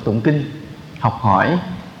niệm Phật tụng kinh, học hỏi,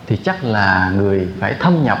 thì chắc là người phải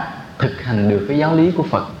thâm nhập, thực hành được cái giáo lý của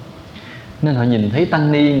Phật. Nên họ nhìn thấy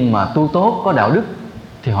tăng ni mà tu tốt, có đạo đức,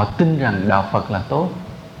 thì họ tin rằng đạo Phật là tốt.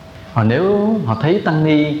 Nếu họ thấy tăng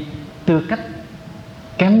ni tư cách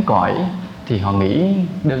kém cỏi, thì họ nghĩ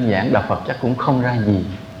đơn giản đạo Phật chắc cũng không ra gì.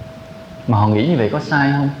 Mà họ nghĩ như vậy có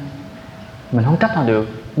sai không? Mình không trách họ được.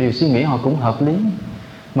 Điều suy nghĩ họ cũng hợp lý.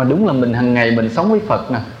 Mà đúng là mình hàng ngày mình sống với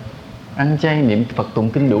Phật nè, ăn chay niệm Phật tụng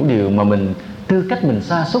kinh đủ điều, mà mình tư cách mình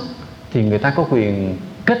sa sút, thì người ta có quyền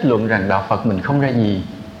kết luận rằng đạo Phật mình không ra gì.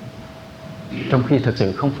 Trong khi thực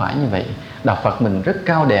sự không phải như vậy. Đạo Phật mình rất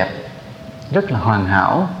cao đẹp, rất là hoàn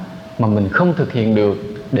hảo, mà mình không thực hiện được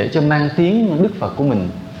để cho mang tiếng Đức Phật của mình,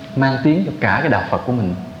 mang tiếng cho cả cái đạo Phật của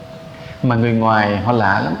mình. Mà người ngoài họ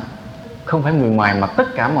lạ lắm. Không phải người ngoài mà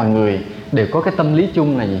tất cả mọi người đều có cái tâm lý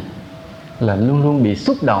chung là gì? Là luôn luôn bị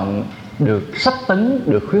xúc động, được sách tấn,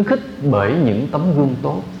 được khuyến khích bởi những tấm gương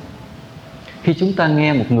tốt. Khi chúng ta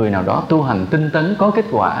nghe một người nào đó tu hành tinh tấn, có kết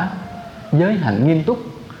quả, giới hạnh nghiêm túc,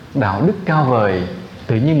 đạo đức cao vời,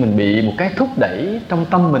 tự nhiên mình bị một cái thúc đẩy trong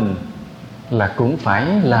tâm mình là cũng phải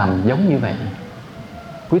làm giống như vậy.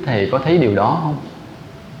 Quý thầy có thấy điều đó không?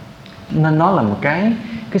 Nên nó là một cái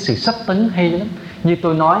sự sách tấn hay lắm. Như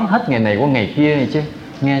tôi nói hết ngày này qua ngày kia này chứ,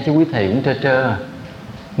 nghe cho quý thầy cũng trơ trơ.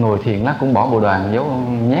 Ngồi thiền lát cũng bỏ bộ đoàn giấu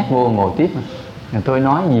nhét vô ngồi tiếp. Tôi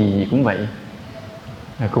nói gì cũng vậy.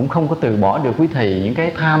 Cũng không có từ bỏ được quý thầy những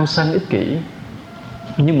cái tham sân ích kỷ.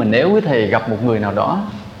 Nhưng mà nếu quý thầy gặp một người nào đó,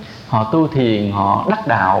 họ tu thiền, họ đắc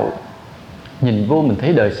đạo, nhìn vô mình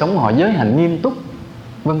thấy đời sống họ giới hạnh nghiêm túc,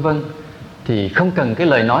 vân vân, thì không cần cái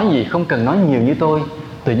lời nói gì, không cần nói nhiều như tôi,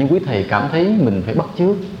 Tự nhiên quý thầy cảm thấy mình phải bắt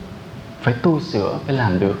chước, phải tu sửa, phải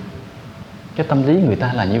làm được. Cái tâm lý người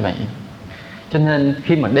ta là như vậy. Cho nên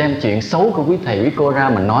khi mà đem chuyện xấu của quý thầy, quý cô ra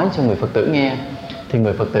mà nói cho người Phật tử nghe, thì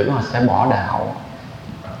người Phật tử họ sẽ bỏ đạo,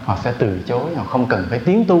 họ sẽ từ chối, họ không cần phải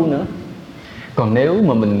tiến tu nữa. Còn nếu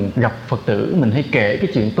mà mình gặp Phật tử, mình hay kể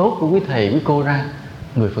cái chuyện tốt của quý thầy, quý cô ra,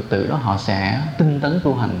 người Phật tử đó họ sẽ tinh tấn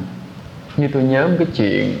tu hành. Như tôi nhớ một cái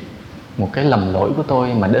chuyện, một cái lầm lỗi của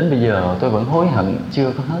tôi mà đến bây giờ tôi vẫn hối hận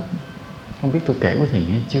chưa có hết. Không biết tôi kể quý thầy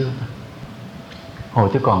nghe chưa? Hồi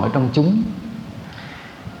tôi còn ở trong chúng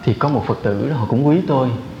thì có một Phật tử đó, họ cũng quý tôi.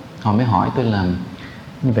 Họ mới hỏi tôi là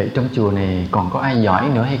như vậy trong chùa này còn có ai giỏi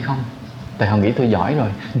nữa hay không? Tại họ nghĩ tôi giỏi rồi.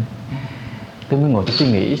 Tôi mới ngồi tôi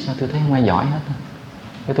suy nghĩ, sao tôi thấy không ai giỏi hết.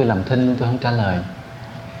 Cái tôi làm thinh, tôi không trả lời.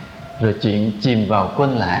 Rồi chuyện chìm vào quên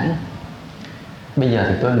lãng. Bây giờ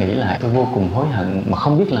thì tôi nghĩ lại, tôi vô cùng hối hận mà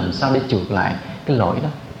không biết làm sao để chuộc lại cái lỗi đó.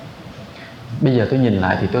 Bây giờ tôi nhìn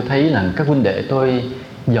lại thì tôi thấy là các huynh đệ tôi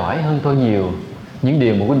giỏi hơn tôi nhiều. Những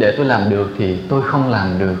điều mà huynh đệ tôi làm được thì tôi không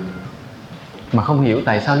làm được. Mà không hiểu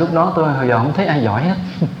tại sao lúc đó tôi hồi giờ không thấy ai giỏi hết.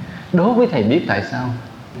 Đố với thầy biết tại sao.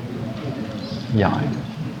 Giỏi.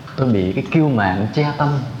 Tôi bị cái kiêu mạn che tâm,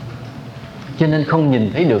 cho nên không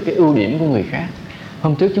nhìn thấy được cái ưu điểm của người khác.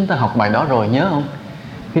 Hôm trước chúng ta học bài đó rồi, nhớ không?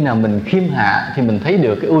 Khi nào mình khiêm hạ thì mình thấy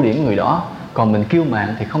được cái ưu điểm của người đó. Còn mình kiêu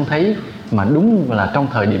mạn thì không thấy. Mà đúng là trong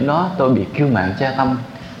thời điểm đó tôi bị kiêu mạn che tâm,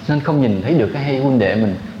 nên không nhìn thấy được cái hay huynh đệ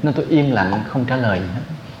mình, nên tôi im lặng không trả lời gì hết.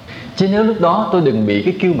 Chứ nếu lúc đó tôi đừng bị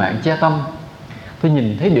cái kiêu mạn che tâm, tôi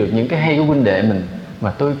nhìn thấy được những cái hay của huynh đệ mình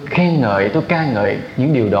và tôi khen ngợi, tôi ca ngợi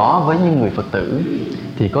những điều đó với những người Phật tử,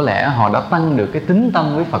 thì có lẽ họ đã tăng được cái tín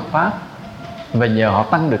tâm với Phật Pháp. Và nhờ họ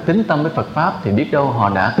tăng được tín tâm với Phật Pháp thì biết đâu họ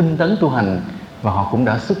đã tinh tấn tu hành và họ cũng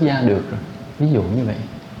đã xuất gia được rồi. Ví dụ như vậy.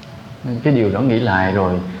 Nên cái điều đó nghĩ lại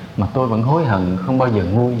rồi mà tôi vẫn hối hận, không bao giờ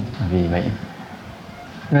nguôi vì vậy.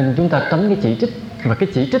 Nên chúng ta tránh cái chỉ trích. Và cái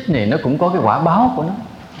chỉ trích này nó cũng có cái quả báo của nó.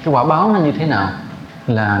 Cái quả báo nó như thế nào?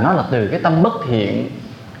 Là nó là từ cái tâm bất thiện.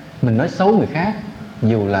 Mình nói xấu người khác,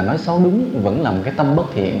 dù là nói xấu đúng, vẫn là một cái tâm bất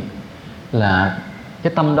thiện. Là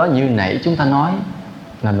cái tâm đó như nãy chúng ta nói,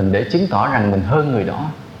 là mình để chứng tỏ rằng mình hơn người đó.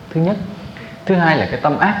 Thứ nhất. Thứ hai là cái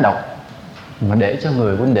tâm ác độc, mà để cho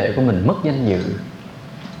người huynh đệ của mình mất danh dự.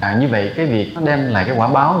 Như vậy cái việc nó đem lại cái quả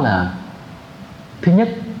báo là: thứ nhất,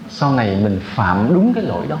 sau này mình phạm đúng cái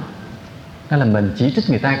lỗi đó. Nên là mình chỉ trích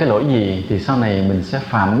người ta cái lỗi gì thì sau này mình sẽ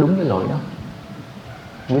phạm đúng cái lỗi đó.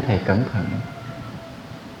 Quý thầy cẩn thận.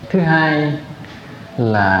 Thứ hai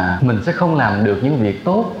là mình sẽ không làm được những việc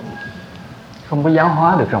tốt, không có giáo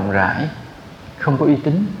hóa được rộng rãi, không có uy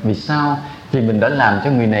tín. Vì sao? Vì mình đã làm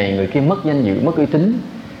cho người này người kia mất danh dự, mất uy tín,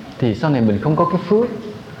 thì sau này mình không có cái phước,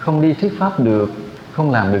 không đi thuyết pháp được,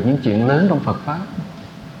 không làm được những chuyện lớn trong Phật Pháp.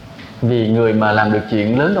 Vì người mà làm được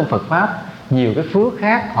chuyện lớn trong Phật Pháp, nhiều cái phước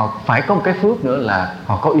khác, họ phải có một cái phước nữa là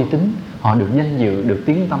họ có uy tín, họ được danh dự, được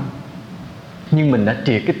tiếng tâm. Nhưng mình đã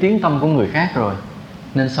triệt cái tiếng tâm của người khác rồi,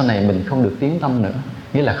 nên sau này mình không được tiếng tâm nữa,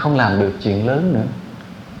 nghĩa là không làm được chuyện lớn nữa.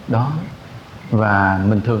 Đó. Và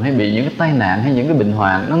mình thường hay bị những cái tai nạn hay những cái bệnh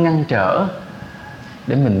hoạn nó ngăn trở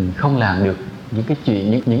để mình không làm được những cái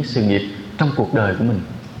chuyện, những sự nghiệp trong cuộc đời của mình.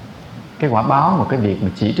 Cái quả báo một cái việc mà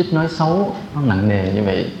chỉ trích nói xấu nó nặng nề như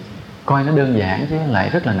vậy. Coi nó đơn giản chứ lại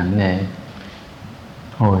rất là nặng nề.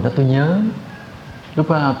 Hồi đó tôi nhớ, lúc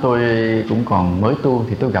đó tôi cũng còn mới tu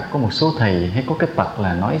thì tôi gặp có một số thầy hay có cái tật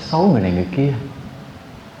là nói xấu người này người kia.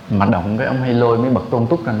 Mà động cái ông hay lôi mấy bậc tôn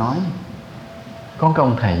túc ra nói. Có cái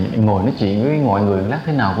ông thầy ngồi nói chuyện với mọi người lát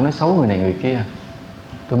thế nào cũng nói xấu người này người kia.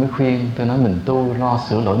 Tôi mới khuyên, tôi nói mình tu lo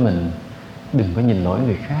sửa lỗi mình, đừng có nhìn lỗi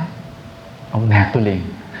người khác. Ông nạt tôi liền.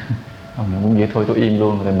 Ông cũng vậy thôi, tôi im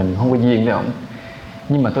luôn, rồi mình không có duyên với ông.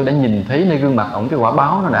 Nhưng mà tôi đã nhìn thấy nơi gương mặt ông cái quả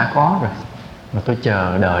báo nó đã có rồi. Và tôi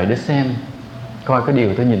chờ đợi để xem coi cái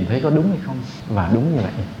điều tôi nhìn thấy có đúng hay không. Và đúng như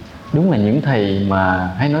vậy. Đúng là những thầy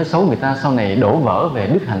mà hay nói xấu người ta sau này đổ vỡ về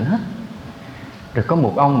đức hạnh hết. Rồi có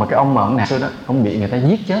một ông mà cái ông mà ông nạt tôi đó, ông bị người ta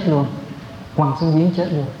giết chết luôn, quăng xuống giếng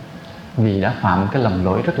chết luôn, vì đã phạm cái lầm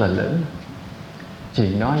lỗi rất là lớn.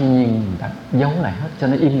 Chuyện đó dĩ nhiên người ta giấu lại hết cho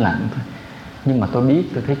nó im lặng thôi. Nhưng mà tôi biết,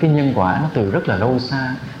 tôi thấy cái nhân quả nó từ rất là lâu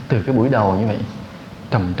xa, từ cái buổi đầu như vậy,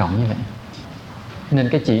 trầm trọng như vậy. Nên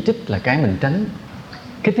cái chỉ trích là cái mình tránh.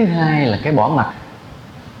 Cái thứ hai là cái bỏ mặc.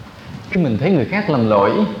 Khi mình thấy người khác làm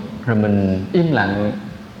lỗi rồi mình im lặng,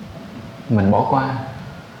 mình bỏ qua,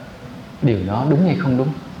 điều đó đúng hay không đúng?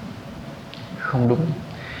 Không đúng.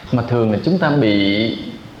 Mà thường là chúng ta bị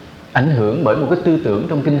ảnh hưởng bởi một cái tư tưởng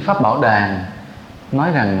trong Kinh Pháp Bảo Đàn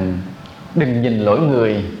nói rằng đừng nhìn lỗi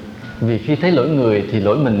người, vì khi thấy lỗi người thì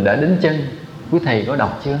lỗi mình đã đến chân. Quý thầy có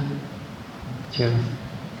đọc chưa? Chưa.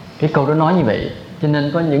 Cái câu đó nói như vậy. Cho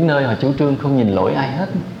nên có những nơi họ chủ trương không nhìn lỗi ai hết.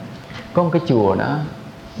 Có một cái chùa đó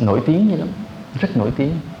nổi tiếng vậy lắm, rất nổi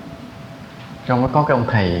tiếng. Trong đó có cái ông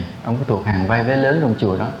thầy, ông có thuộc hàng vai vế lớn trong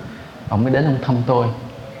chùa đó. Ông mới đến ông thăm tôi.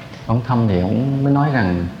 Ông thăm thì ông mới nói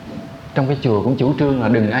rằng trong cái chùa cũng chủ trương là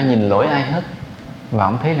đừng ai nhìn lỗi ai hết. Và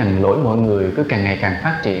ông thấy rằng lỗi mọi người cứ càng ngày càng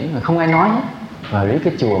phát triển, không ai nói hết. Và riết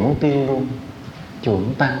cái chùa muốn tiêu luôn, chùa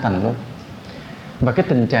muốn tan tành luôn. Và cái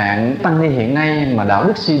tình trạng tăng ni hiện nay mà đạo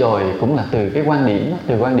đức suy đồi cũng là từ cái quan điểm đó,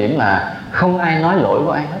 từ quan điểm là không ai nói lỗi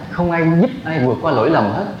của ai hết, không ai giúp ai vượt qua lỗi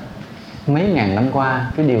lầm hết. Mấy ngàn năm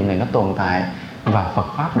qua cái điều này nó tồn tại và Phật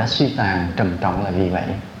Pháp đã suy tàn trầm trọng là vì vậy.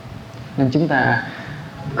 Nên chúng ta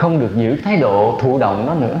không được giữ thái độ thụ động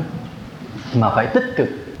đó nữa, mà phải tích cực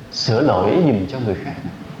sửa lỗi dùm cho người khác,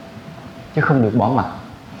 chứ không được bỏ mặc.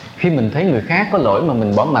 Khi mình thấy người khác có lỗi mà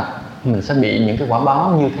mình bỏ mặc, mình sẽ bị những cái quả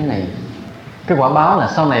báo như thế này. Cái quả báo là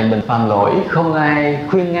sau này mình phạm lỗi không ai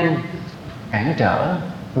khuyên ngăn, cản trở,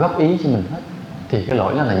 góp ý cho mình hết, thì cái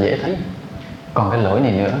lỗi đó là dễ thấy. Còn cái lỗi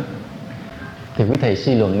này nữa thì quý thầy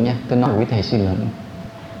suy luận nha, tôi nói là quý thầy suy luận.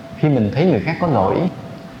 Khi mình thấy người khác có lỗi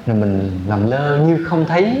rồi mình làm lơ như không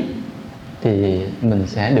thấy thì mình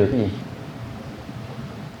sẽ được cái gì?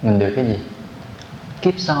 Mình được cái gì?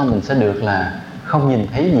 Kiếp sau mình sẽ được là không nhìn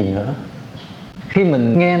thấy gì nữa. Khi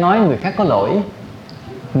mình nghe nói người khác có lỗi,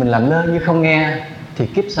 mình làm lơ như không nghe, thì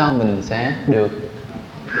kiếp sau mình sẽ được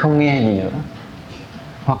không nghe gì nữa.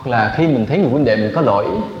 Hoặc là khi mình thấy người huynh đệ mình có lỗi,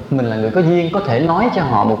 mình là người có duyên có thể nói cho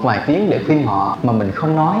họ một vài tiếng để khuyên họ, mà mình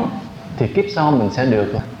không nói, thì kiếp sau mình sẽ được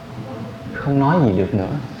là không nói gì được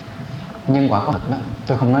nữa. Nhân quả có thật đó,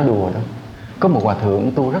 tôi không nói đùa đâu. Có một hòa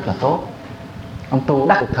thượng tu rất là tốt, ông tu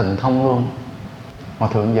đắc thần thông luôn. Hòa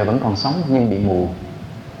thượng giờ vẫn còn sống nhưng bị mù.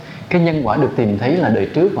 Cái nhân quả được tìm thấy là đời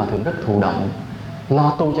trước hòa thượng rất thụ động,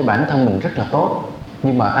 lo tu cho bản thân mình rất là tốt,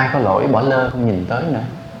 nhưng mà ai có lỗi bỏ lơ không nhìn tới nữa.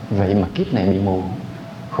 Vậy mà kiếp này bị mù,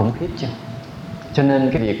 khủng khiếp chưa? Cho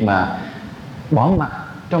nên cái việc mà bỏ mặc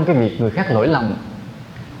trong cái việc người khác lỗi lầm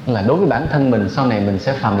là đối với bản thân mình sau này mình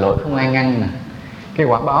sẽ phạm lỗi không ai ngăn nè. Cái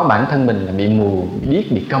quả báo bản thân mình là bị mù, bị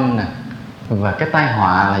điếc, bị câm nè. Và cái tai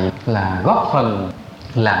họa là gì? Là góp phần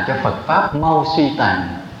làm cho Phật Pháp mau suy tàn.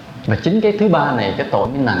 Và chính cái thứ ba này, cái tội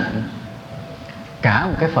mới nặng. Cả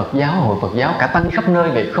một cái Phật giáo, hội Phật giáo, cả tăng khắp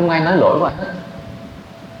nơi vậy, không ai nói lỗi của ai hết,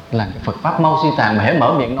 làm cho Phật Pháp mau suy tàn. Mà hễ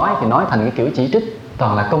mở miệng nói thì nói thành cái kiểu chỉ trích,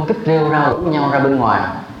 toàn là công kích rêu rao đổ nhau ra bên ngoài.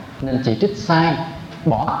 Nên chỉ trích sai,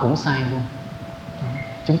 bỏ cũng sai luôn.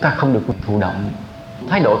 Chúng ta không được thụ động.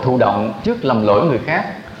 Thái độ thụ động trước lầm lỗi người khác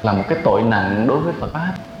là một cái tội nặng đối với Phật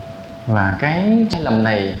Pháp. Và cái sai lầm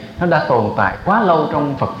này nó đã tồn tại quá lâu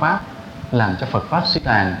trong Phật Pháp, làm cho Phật Pháp suy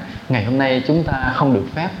tàn. Ngày hôm nay chúng ta không được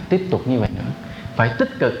phép tiếp tục như vậy nữa. Phải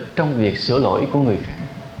tích cực trong việc sửa lỗi của người khác.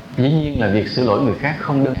 Dĩ nhiên là việc sửa lỗi người khác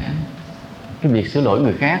không đơn giản. Cái việc sửa lỗi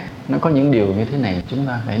người khác nó có những điều như thế này chúng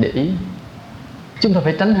ta phải để ý. Chúng ta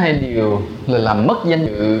phải tránh hai điều là làm mất danh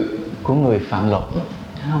dự của người phạm lỗi,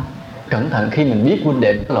 thấy không? Cẩn thận khi mình biết huynh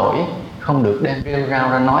đệ mình có lỗi, không được đem rêu rao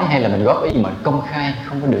ra nói hay là mình góp ý mà công khai,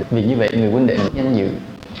 không có được. Vì như vậy người huynh đệ mình danh dự.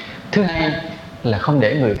 Thứ hai là không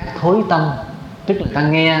để người khác thối tâm, tức là ta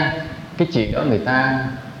nghe cái chuyện đó người ta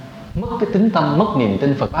mất cái tính tâm, mất niềm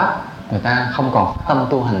tin Phật Pháp, người ta không còn phát tâm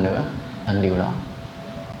tu hành nữa thành điều đó.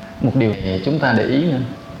 Một điều này chúng ta để ý nữa,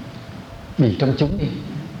 vì trong chúng đi,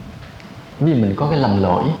 vì mình có cái lầm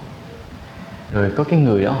lỗi, rồi có cái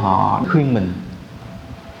người đó họ khuyên mình,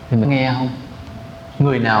 thì mình nghe không?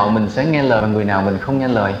 Người nào mình sẽ nghe lời và người nào mình không nghe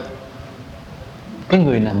lời. Cái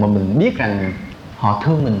người nào mà mình biết rằng họ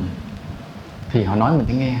thương mình thì họ nói mình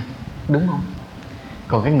phải nghe, đúng không?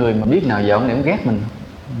 Còn cái người mà biết nào giờ ông này ông ghét mình,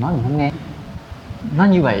 nói mình không nghe. Nó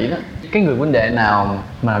như vậy đó. Cái người huynh đệ nào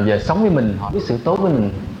mà giờ sống với mình, họ biết sự tốt với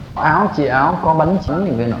mình, áo chia áo, có bánh chia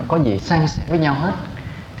bánh, có gì san sẻ với nhau hết,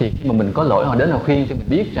 thì khi mà mình có lỗi họ đến họ khuyên thì mình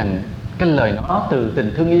biết rằng cái lời nó từ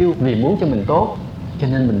tình thương yêu, vì muốn cho mình tốt, cho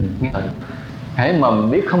nên mình nghe lời. Hễ mà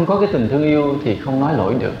mình biết không có cái tình thương yêu thì không nói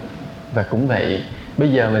lỗi được. Và cũng vậy,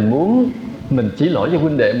 bây giờ mình muốn mình chỉ lỗi cho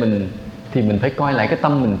huynh đệ mình thì mình phải coi lại cái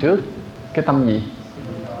tâm mình trước. Cái tâm gì?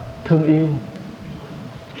 Thương yêu.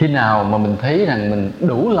 Khi nào mà mình thấy rằng mình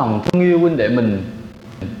đủ lòng thương yêu huynh đệ mình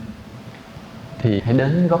thì hãy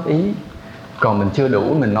đến góp ý. Còn mình chưa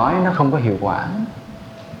đủ, mình nói nó không có hiệu quả.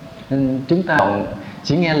 Nên chúng ta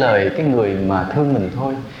chỉ nghe lời cái người mà thương mình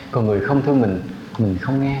thôi, còn người không thương mình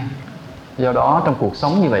không nghe. Do đó trong cuộc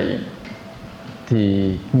sống như vậy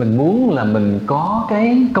thì mình muốn là mình có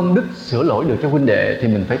cái công đức sửa lỗi được cho huynh đệ thì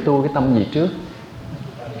mình phải tu cái tâm gì trước?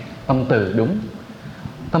 Tâm từ, đúng.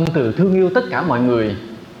 Tâm từ thương yêu tất cả mọi người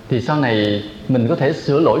thì sau này mình có thể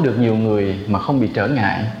sửa lỗi được nhiều người mà không bị trở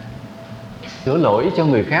ngại. Sửa lỗi cho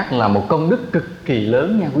người khác là một công đức cực kỳ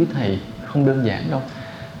lớn nha quý thầy, không đơn giản đâu.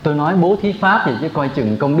 Tôi nói bố thí pháp vậy chứ coi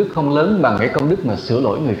chừng công đức không lớn bằng cái công đức mà sửa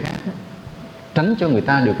lỗi người khác, tránh cho người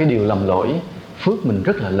ta được cái điều lầm lỗi. Phước mình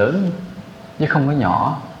rất là lớn chứ không có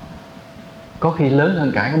nhỏ, có khi lớn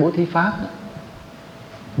hơn cả cái bố thí pháp.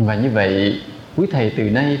 Và như vậy quý thầy từ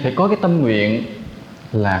nay phải có cái tâm nguyện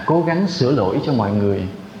là cố gắng sửa lỗi cho mọi người.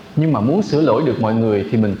 Nhưng mà muốn sửa lỗi được mọi người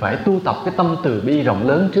thì mình phải tu tập cái tâm từ bi rộng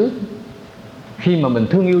lớn trước. Khi mà mình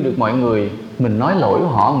thương yêu được mọi người, mình nói lỗi của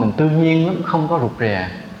họ mình tự nhiên lắm, không có rụt rè,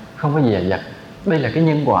 không có dè dặt. Đây là cái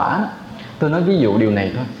nhân quả. Tôi nói ví dụ điều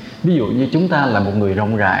này thôi. Ví dụ như chúng ta là một người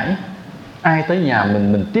rộng rãi, ai tới nhà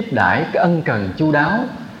mình tiếp đãi cái ân cần chu đáo,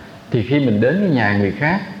 thì khi mình đến cái nhà người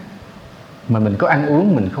khác mà mình có ăn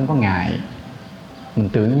uống mình không có ngại, mình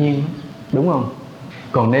tự nhiên, đúng không?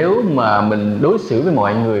 Còn nếu mà mình đối xử với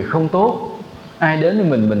mọi người không tốt, ai đến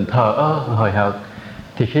với mình thờ ơ hời hợt,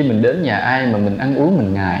 thì khi mình đến nhà ai mà mình ăn uống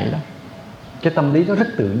mình ngại lắm. Cái tâm lý đó rất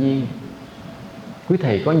tự nhiên. Quý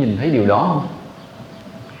thầy có nhìn thấy điều đó không?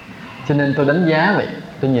 Cho nên tôi đánh giá vậy.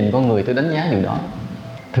 Tôi nhìn con người tôi đánh giá điều đó.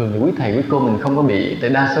 Thường thì quý thầy quý cô mình không có bị. Tại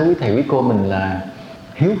đa số quý thầy quý cô mình là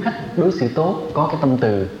hiếu khách, đối xử tốt, có cái tâm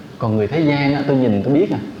từ. Còn người thế gian á, tôi nhìn tôi biết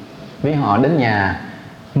vì họ đến nhà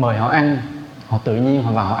mời họ ăn, họ tự nhiên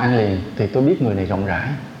họ vào họ ăn liền, thì tôi biết người này rộng rãi,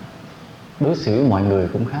 đối xử với mọi người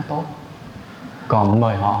cũng khá tốt. Còn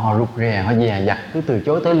mời họ rụt rè, họ dè dặt, cứ từ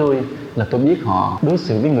chối tới lui, là tôi biết họ đối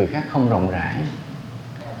xử với người khác không rộng rãi.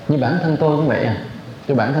 Như bản thân tôi cũng vậy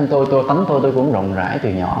bản thân tôi tánh tôi cũng rộng rãi từ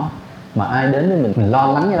nhỏ. Mà ai đến với mình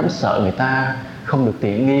lo lắng lắm, sợ người ta không được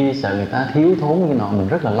tiện nghi, sợ người ta thiếu thốn như nọ, mình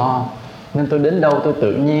rất là lo. Nên tôi đến đâu tôi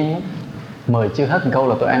tự nhiên lắm. Mời chưa hết một câu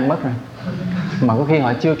là tôi ăn mất rồi. Mà có khi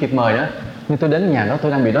họ chưa kịp mời đó, nhưng tôi đến nhà đó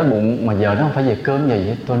tôi đang bị đói bụng, mà giờ đó không phải về cơm giờ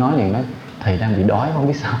gì, tôi nói liền, nói thầy đang bị đói không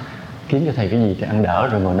biết sao, kiếm cho thầy cái gì thì ăn đỡ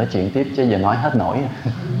rồi ngồi nói chuyện tiếp, chứ giờ nói hết nổi.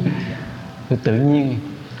 Tôi tự nhiên,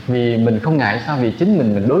 vì mình không ngại sao, vì chính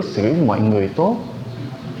mình đối xử với mọi người tốt.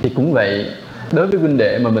 Thì cũng vậy, đối với huynh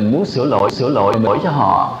đệ mà mình muốn sửa lỗi cho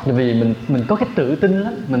họ, vì mình có cái tự tin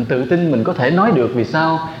lắm, mình tự tin mình có thể nói được. Vì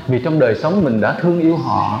sao? Vì trong đời sống mình đã thương yêu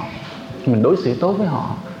họ, mình đối xử tốt với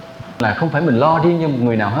họ, là không phải mình lo riêng cho một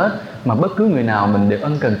người nào hết, mà bất cứ người nào mình đều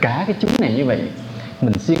ân cần. Cả cái chúng này như vậy,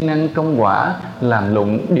 mình siêng năng công quả, làm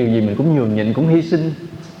lụng, điều gì mình cũng nhường nhịn, cũng hy sinh.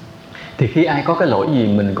 Thì khi ai có cái lỗi gì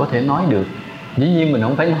mình có thể nói được. Dĩ nhiên mình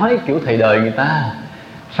không phải nói kiểu thầy đời người ta.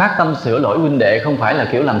 Phát tâm sửa lỗi huynh đệ không phải là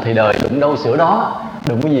kiểu làm thầy đời, đụng đâu sửa đó,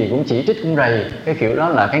 đụng cái gì cũng chỉ trích cũng rầy. Cái kiểu đó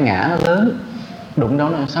là cái ngã nó lớn. Đụng đâu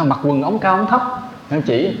là sao mặc quần ống cao ống thấp, nó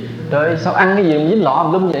chỉ trời sao ăn cái gì mà dính lọ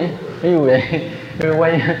lum vậy, ví dụ vậy. Rồi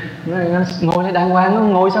quay nó ngồi đây đàng hoàng, nó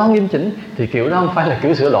ngồi sao nghiêm chỉnh, thì kiểu đó không phải là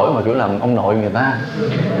kiểu sửa lỗi, mà kiểu làm ông nội người ta.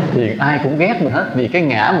 Thì ai cũng ghét mình hết, vì cái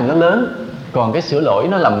ngã mình nó lớn. Còn cái sửa lỗi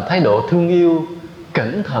nó làm thái độ thương yêu,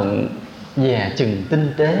 cẩn thận, dè chừng,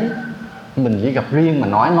 tinh tế. Mình chỉ gặp riêng mà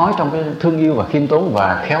nói trong cái thương yêu và khiêm tốn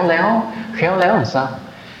và khéo léo. Khéo léo là sao?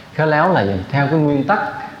 Khéo léo là theo cái nguyên tắc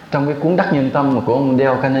trong cái cuốn Đắc Nhân Tâm của ông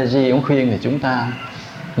Dale Carnegie, ông khuyên thì chúng ta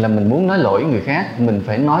là mình muốn nói lỗi người khác, mình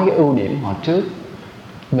phải nói cái ưu điểm họ trước,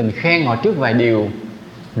 mình khen họ trước vài điều,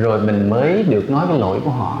 rồi mình mới được nói cái lỗi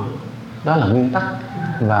của họ. Đó là nguyên tắc,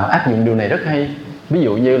 và áp dụng điều này rất hay. Ví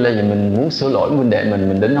dụ như là mình muốn sửa lỗi huynh đệ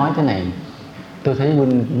mình đến nói thế này: tôi thấy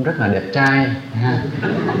huynh cũng rất là đẹp trai,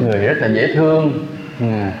 người rất là dễ thương,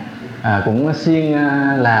 cũng siêng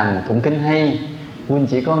làm, cũng kinh hay. Huynh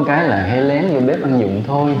chỉ có một cái là hay lén vô bếp ăn dụng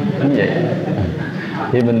thôi, như vậy.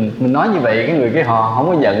 Thì mình nói như vậy, cái người kia họ không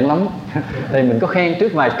có giận lắm. Thì mình có khen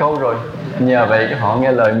trước vài câu rồi, nhờ vậy cái họ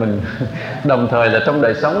nghe lời mình. Đồng thời là trong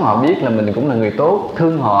đời sống họ biết là mình cũng là người tốt,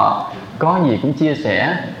 thương họ, có gì cũng chia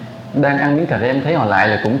sẻ. Đang ăn miếng cà rem thấy họ lại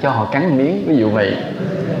là cũng cho họ cắn miếng, ví dụ vậy.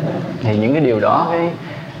 Thì những cái điều đó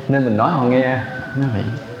nên mình nói họ nghe như vậy.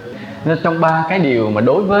 Nên trong ba cái điều mà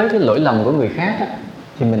đối với cái lỗi lầm của người khác á,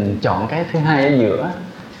 thì mình chọn cái thứ hai ở giữa.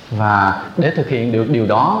 Và để thực hiện được điều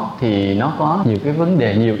đó thì nó có nhiều cái vấn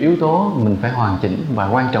đề, nhiều yếu tố mình phải hoàn chỉnh. Và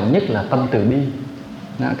quan trọng nhất là tâm từ bi.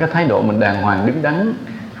 Đó, cái thái độ mình đàng hoàng đứng đắn,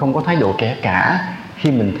 không có thái độ kẻ cả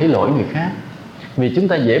khi mình thấy lỗi người khác. Vì chúng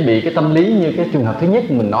ta dễ bị cái tâm lý như cái trường hợp thứ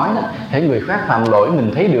nhất mình nói đó, thấy người khác phạm lỗi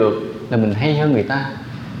mình thấy được là mình hay hơn người ta,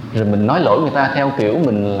 rồi mình nói lỗi người ta theo kiểu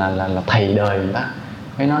mình là thầy đời người ta.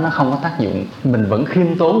 Cái nó không có tác dụng. Mình vẫn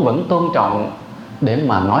khiêm tốn, vẫn tôn trọng để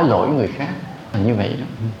mà nói lỗi người khác, là như vậy đó.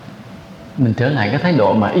 Mình trở lại cái thái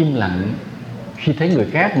độ mà im lặng. Khi thấy người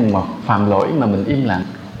khác mà phạm lỗi mà mình im lặng,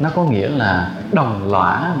 nó có nghĩa là đồng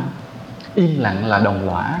lõa. Im lặng là đồng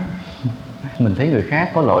lõa. Mình thấy người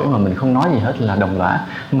khác có lỗi mà mình không nói gì hết là đồng lõa.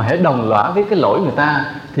 Mà hãy đồng lõa với cái lỗi người ta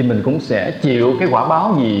thì mình cũng sẽ chịu cái quả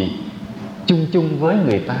báo gì chung chung với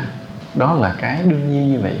người ta. Đó là cái đương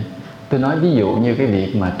nhiên như vậy. Tôi nói ví dụ như cái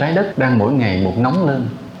việc mà trái đất đang mỗi ngày một nóng lên.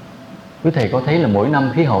 Quý thầy có thấy là mỗi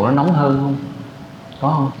năm khí hậu nó nóng hơn không? Có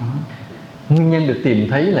không? Có. Nguyên nhân được tìm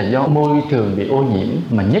thấy là do môi trường bị ô nhiễm,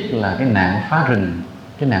 mà nhất là cái nạn phá rừng.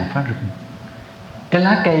 Cái nạn phá rừng. Cái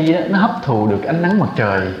lá cây đó, nó hấp thụ được ánh nắng mặt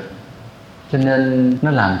trời, cho nên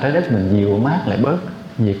nó làm trái đất mình dịu mát lại bớt,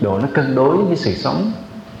 nhiệt độ nó cân đối với sự sống.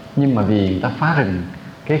 Nhưng mà vì người ta phá rừng,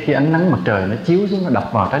 cái khi ánh nắng mặt trời nó chiếu xuống, nó đập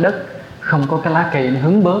vào trái đất, không có cái lá cây nó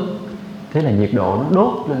hứng bớt, thế là nhiệt độ nó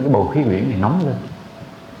đốt lên cái bầu khí quyển này, nóng lên.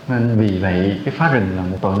 Nên vì vậy cái phá rừng là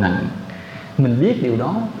một tội nặng. Mình biết điều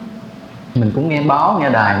đó, mình cũng nghe báo nghe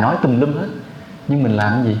đài nói tùm lum hết, nhưng mình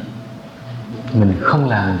làm gì? Mình không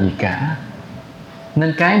làm gì cả.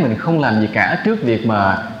 Nên cái mình không làm gì cả trước việc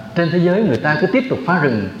mà trên thế giới người ta cứ tiếp tục phá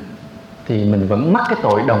rừng, thì mình vẫn mắc cái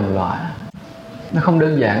tội đồng lõa. Nó không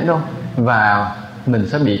đơn giản đâu. Và mình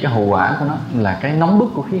sẽ bị cái hậu quả của nó là cái nóng bức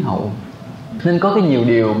của khí hậu. Nên có cái nhiều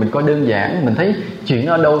điều mình coi đơn giản, mình thấy chuyện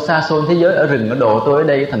ở đâu xa xôi thế giới, ở rừng ở độ, tôi ở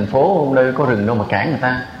đây thành phố đây có rừng đâu mà cản người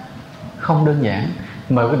ta. Không đơn giản.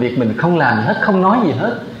 Mà cái việc mình không làm gì hết, không nói gì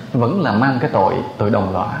hết, vẫn là mang cái tội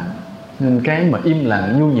đồng lõa. Nên cái mà im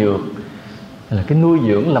lặng nhu nhược là cái nuôi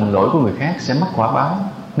dưỡng lầm lỗi của người khác sẽ mắc quả báo.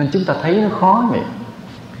 Nên chúng ta thấy nó khó vậy.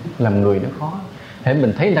 Làm người nó khó. Hễ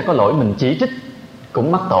mình thấy người ta có lỗi, mình chỉ trích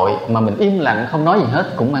cũng mắc tội, mà mình im lặng không nói gì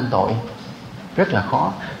hết cũng mang tội. Rất là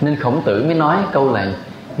khó. Nên Khổng Tử mới nói câu là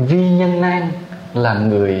vi nhân nan, làm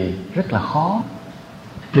người rất là khó.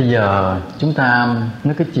 Bây giờ chúng ta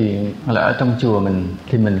nói cái chuyện là ở trong chùa mình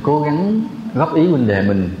thì mình cố gắng góp ý huynh đệ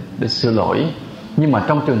mình để sửa lỗi. Nhưng mà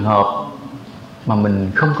trong trường hợp mà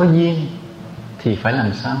mình không có duyên thì phải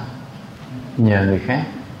làm sao? Nhờ người khác.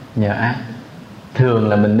 Nhờ ai? Thường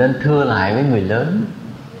là mình nên thưa lại với người lớn,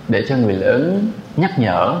 để cho người lớn nhắc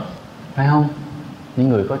nhở, phải không? Những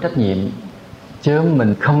người có trách nhiệm. Chứ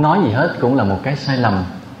mình không nói gì hết cũng là một cái sai lầm.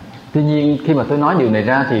 Tuy nhiên khi mà tôi nói điều này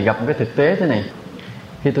ra thì gặp một cái thực tế thế này.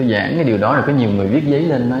 Khi tôi giảng cái điều đó rồi có nhiều người viết giấy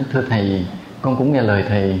lên nói: thưa thầy, con cũng nghe lời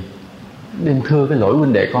thầy, đem thưa cái lỗi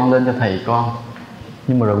huynh đệ con lên cho thầy con.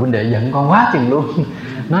 Nhưng mà rồi huynh đệ giận con quá chừng luôn.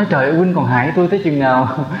 Nói trời ơi, huynh còn hại tôi tới chừng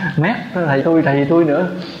nào, mét thầy tôi nữa.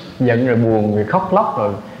 Giận rồi buồn rồi khóc lóc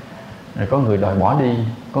rồi có người đòi bỏ đi,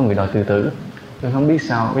 có người đòi tự tử. Tôi không biết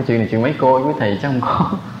sao, cái chuyện này chuyện mấy cô với thầy chắc không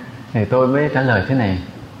có. Thì tôi mới trả lời thế này: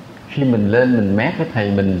 khi mình lên mình mét với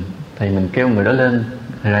thầy mình kêu người đó lên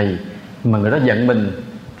rầy, mà người đó giận mình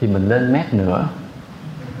thì mình lên mét nữa.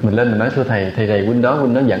 Mình lên mình nói: thưa thầy rầy huynh đó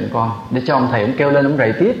giận con, để cho ông thầy ông kêu lên ông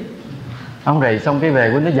rầy tiếp. Ông rầy xong cái về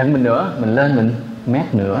huynh đó giận mình nữa, mình lên mình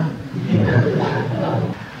mét nữa.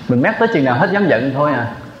 Mình mét tới chừng nào hết dám giận thôi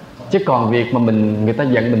à. Chứ còn việc mà người ta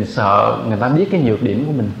giận mình sợ, người ta biết cái nhược điểm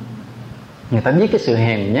của mình, người ta biết cái sự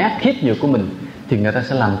hèn nhát khiếp nhược của mình, thì người ta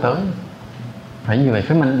sẽ làm tới. Phải như vậy,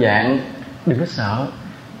 phải mạnh dạn, đừng có sợ.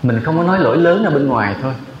 Mình không có nói lỗi lớn ra bên ngoài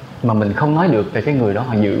thôi, mà mình không nói được tại cái người đó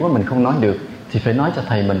họ dữ quá, mình không nói được thì phải nói cho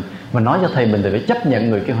thầy mình. Và nói cho thầy mình thì phải chấp nhận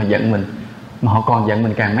người kia họ giận mình. Mà họ còn giận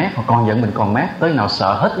mình càng mát, họ còn giận mình còn mát, tới nào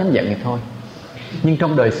sợ hết dám giận thì thôi. Nhưng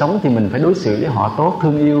trong đời sống thì mình phải đối xử với họ tốt,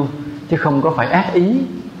 thương yêu, chứ không có phải ác ý.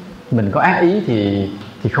 Mình có ác ý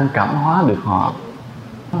thì không cảm hóa được họ.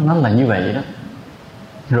 Nó là như vậy đó.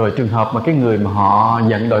 Rồi trường hợp mà cái người mà họ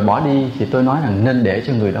giận đòi bỏ đi thì tôi nói rằng nên để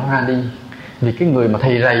cho người đó ra đi. Vì cái người mà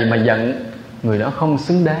thầy rầy mà giận, người đó không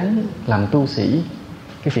xứng đáng làm tu sĩ.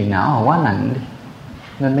 Cái phiền não họ quá nặng đi,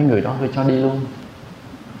 nên mấy người đó tôi cho đi luôn.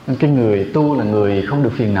 Nên cái người tu là người không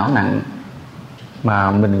được phiền não nặng.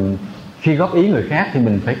 Mà mình khi góp ý người khác thì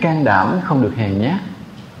mình phải can đảm, không được hèn nhát.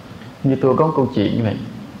 Như tôi có một câu chuyện như vậy.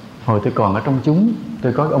 Hồi tôi còn ở trong chúng,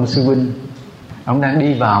 tôi có ông sư huynh, ông đang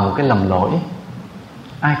đi vào một cái lầm lỗi,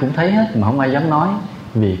 ai cũng thấy hết mà không ai dám nói.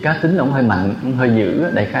 Vì cá tính ông hơi mạnh, ông hơi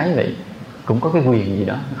dữ, đại khái vậy, cũng có cái quyền gì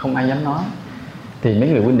đó, không ai dám nói. Thì mấy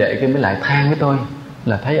người huynh đệ kia mới lại than với tôi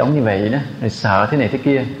là thấy ông như vậy đó, rồi sợ thế này thế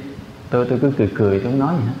kia. Tôi cứ cười tôi không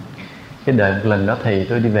nói gì hết. Cái đợi một lần đó thì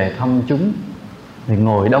tôi đi về thăm chúng, thì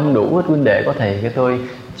ngồi đông đủ hết huynh đệ có thầy, cái tôi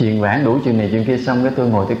chuyện vãn đủ chuyện này chuyện kia xong, cái tôi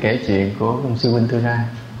ngồi tôi kể chuyện của ông sư huynh tôi ra,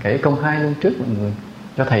 kể công khai luôn trước mọi người,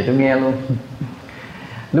 cho thầy tôi nghe luôn.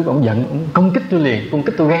 Lúc ông giận, ông công kích tôi liền, công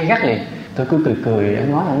kích tôi gay gắt liền. Tôi cứ cười,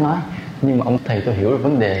 ông nói. Nhưng mà ông thầy tôi hiểu được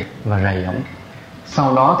vấn đề và rầy ổng.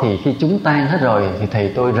 Sau đó thì khi chúng tan hết rồi thì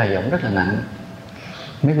thầy tôi rầy ổng rất là nặng.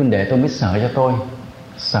 Mấy huynh đệ tôi mới sợ cho tôi,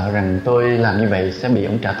 sợ rằng tôi làm như vậy sẽ bị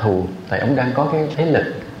ổng trả thù, tại ổng đang có cái thế lực.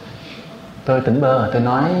 Tôi tỉnh bơ, tôi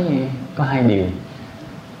nói có hai điều.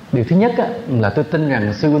 Điều thứ nhất á, là tôi tin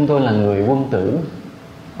rằng sư huynh tôi là người quân tử,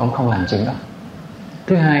 ông không làm chuyện đó.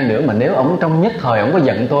 Thứ hai nữa, mà nếu ổng trong nhất thời ổng có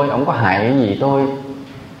giận tôi, ổng có hại cái gì tôi,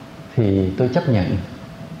 thì tôi chấp nhận,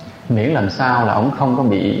 miễn làm sao là ổng không có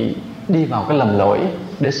bị đi vào cái lầm lỗi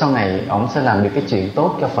để sau này ổng sẽ làm được cái chuyện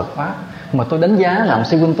tốt cho Phật Pháp. Mà tôi đánh giá là ông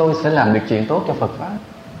sư huynh tôi sẽ làm được chuyện tốt cho Phật Pháp.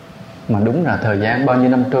 Mà đúng là thời gian bao nhiêu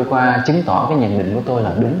năm trôi qua chứng tỏ cái nhận định của tôi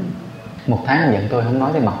là đúng. 1 tháng ông giận tôi, không nói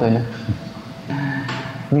tới mặt tôi nữa.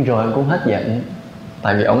 Nhưng rồi ông cũng hết giận,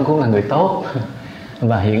 tại vì ông cũng là người tốt.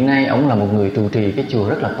 Và hiện nay ông là một người trụ trì cái chùa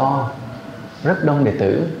rất là to, rất đông đệ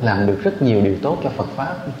tử, làm được rất nhiều điều tốt cho Phật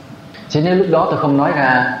Pháp. Chỉ nếu lúc đó tôi không nói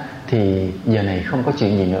ra thì giờ này không có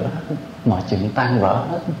chuyện gì nữa, mọi chuyện tan vỡ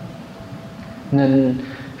hết. Nên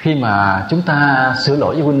khi mà chúng ta sửa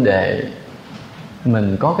lỗi với huynh đệ,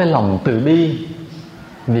 mình có cái lòng từ bi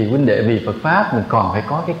vì huynh đệ, vì Phật Pháp, mình còn phải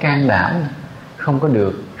có cái can đảm, không có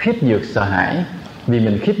được khiếp nhược sợ hãi. Vì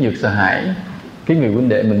mình khiếp nhược sợ hãi, cái người huynh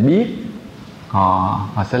đệ mình biết họ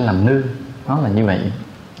sẽ làm nư. Nó là như vậy.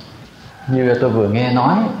 Như tôi vừa nghe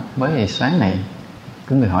nói mới ngày sáng này,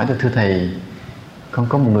 có người hỏi tôi: thưa thầy, con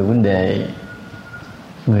có một người huynh đệ,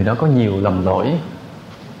 người đó có nhiều lầm lỗi,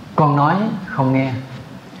 con nói không nghe,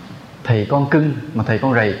 thầy con cưng mà thầy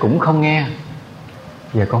con rầy cũng không nghe,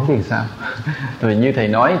 giờ con biết sao? Rồi như thầy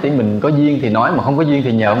nói thì mình có duyên thì nói, mà không có duyên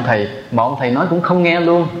thì nhờ ông thầy, mà ông thầy nói cũng không nghe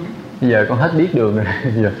luôn. Giờ con hết biết đường rồi.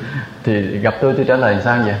 Giờ thì gặp tôi trả lời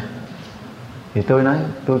sao vậy? Thì tôi nói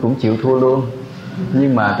tôi cũng chịu thua luôn.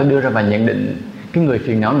 Nhưng mà tôi đưa ra vài nhận định. Cái người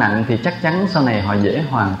phiền não nặng thì chắc chắn sau này họ dễ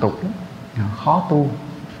hoàn tục, khó tu.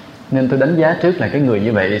 Nên tôi đánh giá trước là cái người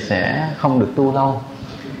như vậy sẽ không được tu lâu.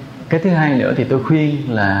 Cái thứ hai nữa thì tôi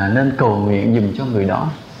khuyên là nên cầu nguyện giùm cho người đó.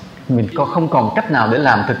 Mình không còn cách nào để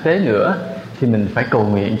làm thực tế nữa thì mình phải cầu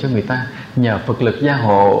nguyện cho người ta, nhờ Phật lực gia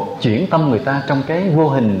hộ, chuyển tâm người ta trong cái vô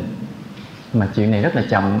hình. Mà chuyện này rất là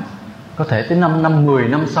chậm, có thể tới 5 năm, 10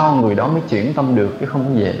 năm sau người đó mới chuyển tâm được, chứ không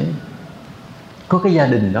có dễ. Có cái gia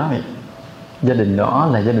đình đó vậy. Gia đình đó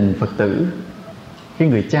là gia đình Phật tử. Cái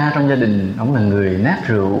người cha trong gia đình, ông là người nát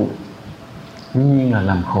rượu, dĩ nhiên là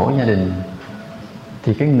làm khổ gia đình.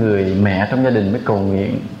 Thì cái người mẹ trong gia đình mới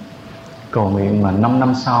cầu nguyện mà 5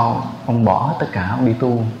 năm sau ông bỏ hết tất cả, ông đi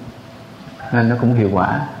tu. Nên nó cũng hiệu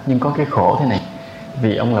quả. Nhưng có cái khổ thế này,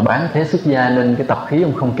 vì ông là bán thế xuất gia nên cái tập khí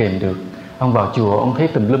ông không kềm được. Ông vào chùa, ông thấy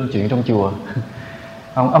tùm lum chuyện trong chùa.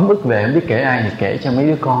 Ông ấm ức về, không biết kể ai thì kể cho mấy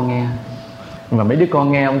đứa con nghe. Và mấy đứa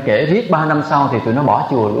con nghe ông kể riết 3 năm sau thì tụi nó bỏ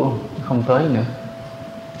chùa luôn, không tới nữa.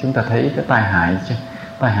 Chúng ta thấy cái tai hại chứ.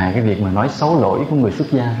 Tai hại cái việc mà nói xấu lỗi của người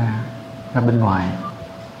xuất gia ra bên ngoài.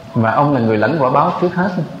 Và ông là người lãnh quả báo trước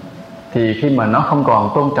hết. Thì khi mà nó không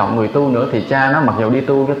còn tôn trọng người tu nữa thì cha nó mặc dù đi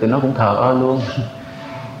tu, tụi nó cũng thờ ơ luôn.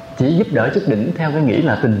 Chỉ giúp đỡ chút đỉnh theo cái nghĩ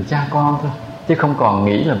là tình cha con thôi, chứ không còn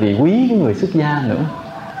nghĩ là vì quý cái người xuất gia nữa.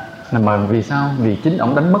 Mà vì sao? Vì chính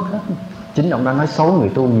ổng đánh mất hết. Chính ổng đã nói xấu người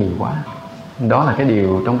tu nhiều quá. Đó là cái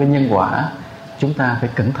điều trong cái nhân quả chúng ta phải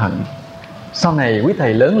cẩn thận. Sau này quý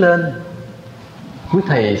thầy lớn lên, quý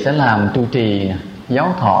thầy sẽ làm trụ trì nè,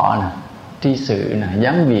 giáo thọ nè, tri sự nè,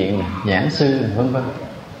 giám viện nè, giảng sư nè, vân vân.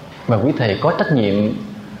 Và quý thầy có trách nhiệm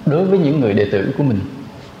đối với những người đệ tử của mình.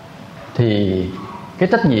 Thì cái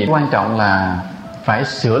trách nhiệm quan trọng là phải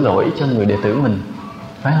sửa lỗi cho người đệ tử mình,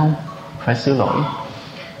 phải không? Phải sửa lỗi.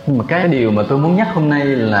 Nhưng mà cái điều mà tôi muốn nhắc hôm nay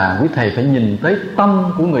là quý thầy phải nhìn tới tâm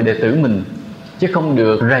của người đệ tử mình, chứ không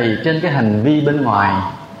được rầy trên cái hành vi bên ngoài.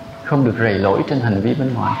 Không được rầy lỗi trên hành vi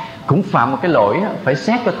bên ngoài. Cũng phạm một cái lỗi, phải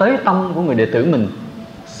xét cho tới tâm của người đệ tử mình,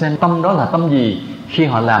 xem tâm đó là tâm gì khi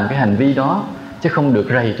họ làm cái hành vi đó, chứ không được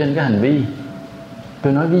rầy trên cái hành vi.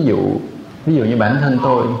 Tôi nói ví dụ như bản thân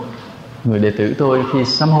tôi, người đệ tử tôi khi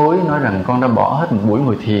sám hối nói rằng con đã bỏ hết một buổi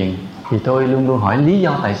ngồi thiền, thì tôi luôn luôn hỏi lý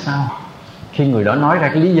do tại sao. Khi người đó nói ra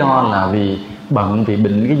cái lý do là vì bận, vì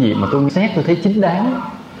bệnh cái gì mà tôi xét tôi thấy chính đáng,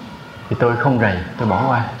 thì tôi không rầy, tôi bỏ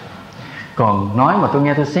qua. Còn nói mà tôi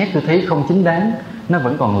nghe tôi xét tôi thấy không chính đáng, nó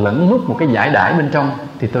vẫn còn lẫn nút một cái giải đãi bên trong,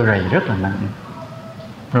 thì tôi rầy rất là nặng.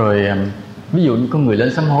 Rồi ví dụ như có người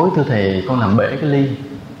lên sám hối: thưa thầy, con làm bể cái ly.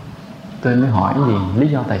 Tôi mới hỏi lý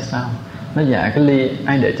do tại sao. Nó dạ cái ly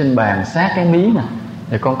ai để trên bàn sát cái mí nè,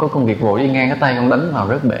 rồi con có công việc vội đi ngang, cái tay con đánh vào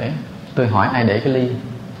rớt bể. Tôi hỏi ai để cái ly,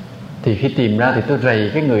 thì khi tìm ra thì tôi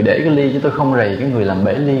rầy cái người để cái ly, chứ tôi không rầy cái người làm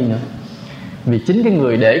bể ly nữa. Vì chính cái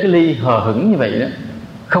người để cái ly hờ hững như vậy đó,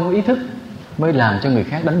 không ý thức, mới làm cho người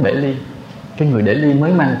khác đánh bể ly. Cái người để ly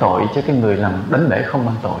mới mang tội, chứ cái người làm đánh bể không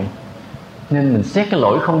mang tội. Nên mình xét cái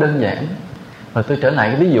lỗi không đơn giản. Và tôi trở lại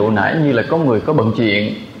cái ví dụ nãy, như là có người có bận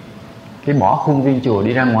chuyện, cái bỏ khuôn viên chùa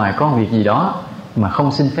đi ra ngoài có việc gì đó mà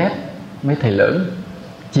không xin phép mấy thầy lớn,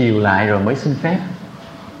 chiều lại rồi mới xin phép.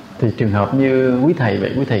 Thì trường hợp như quý thầy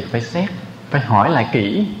vậy, quý thầy phải xét, phải hỏi lại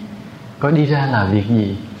kỹ có đi ra là việc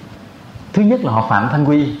gì. Thứ nhất là họ phạm thanh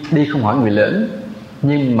quy, đi không hỏi người lớn,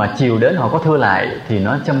 nhưng mà chiều đến họ có thưa lại thì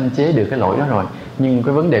nó châm chế được cái lỗi đó rồi. Nhưng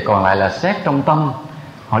cái vấn đề còn lại là xét trong tâm,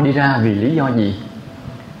 họ đi ra vì lý do gì.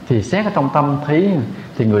 Thì xét ở trong tâm thấy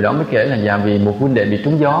Thì người đó mới kể là dạ vì một huynh đệ bị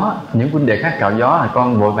trúng gió, những huynh đệ khác cạo gió, là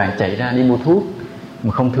con vội vàng chạy ra đi mua thuốc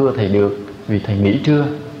mà không thưa thầy được vì thầy nghỉ trưa.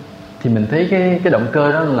 Thì mình thấy cái động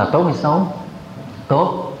cơ đó là tốt hay xấu?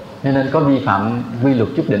 Tốt, nên có vi phạm quy luật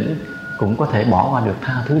chút đỉnh cũng có thể bỏ qua được,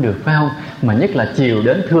 tha thứ được, phải không? Mà nhất là chiều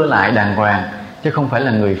đến thưa lại đàng hoàng, chứ không phải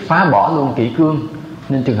là người phá bỏ luôn kỷ cương.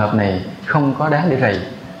 Nên trường hợp này không có đáng để rầy.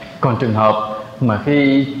 Còn trường hợp mà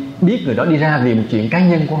khi biết người đó đi ra vì một chuyện cá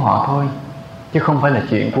nhân của họ thôi, chứ không phải là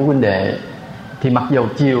chuyện của huynh đệ, thì mặc dầu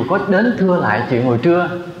chiều có đến thưa lại chuyện hồi trưa,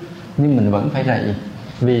 nhưng mình vẫn phải rầy.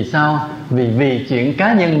 Vì sao? Vì chuyện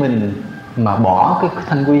cá nhân mình mà bỏ cái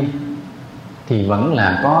thanh quy thì vẫn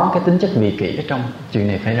là có cái tính chất vị kỷ ở trong. Chuyện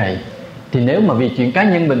này phải rầy. Thì nếu mà vì chuyện cá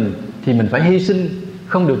nhân mình thì mình phải hy sinh,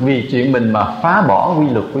 không được vì chuyện mình mà phá bỏ quy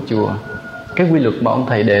luật của chùa. Cái quy luật mà ông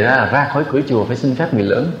thầy đề ra là ra khỏi cửa chùa phải xin phép người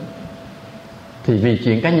lớn. Thì vì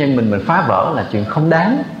chuyện cá nhân mình phá vỡ là chuyện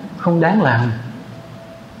không đáng làm,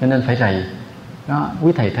 cho nên phải rầy. Đó,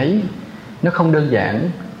 quý thầy thấy nó không đơn giản.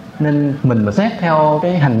 Nên mình mà xét theo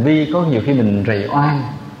cái hành vi, có nhiều khi mình rầy oan,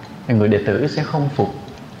 người đệ tử sẽ không phục.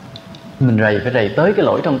 Mình phải rầy tới cái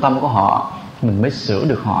lỗi trong tâm của họ, mình mới sửa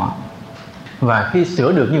được họ. Và khi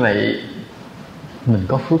sửa được như vậy, mình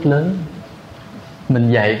có phước lớn.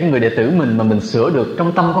 Mình dạy cái người đệ tử mình mà mình sửa được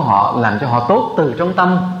trong tâm của họ, làm cho họ tốt từ trong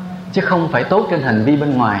tâm, chứ không phải tốt trên hành vi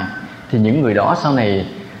bên ngoài, thì những người đó sau này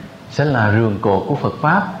sẽ là rường cột của Phật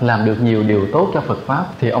Pháp, làm được nhiều điều tốt cho Phật Pháp.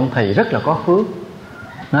 Thì ông thầy rất là có phước.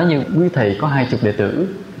 Nói như quý thầy có 20 đệ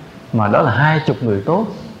tử, mà đó là 20 người tốt,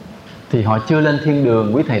 thì họ chưa lên thiên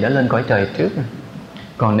đường, quý thầy đã lên cõi trời trước.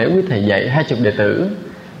 Còn nếu quý thầy dạy 20 đệ tử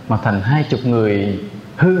mà thành 20 người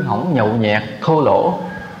hư hỏng, nhậu nhẹt, thô lỗ,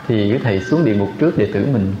 thì quý thầy xuống địa ngục trước đệ tử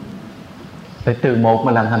mình. Tại từ một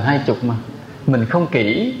mà làm thành 20 mà mình không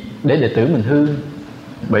kỹ để đệ tử mình hư.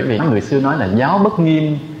 Bởi vì người xưa nói là giáo bất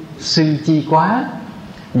nghiêm, sư chi quá.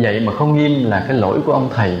 Dạy mà không nghiêm là cái lỗi của ông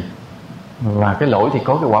thầy, và cái lỗi thì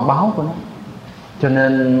có cái quả báo của nó. Cho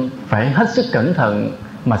nên phải hết sức cẩn thận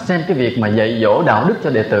mà xem cái việc mà dạy dỗ đạo đức cho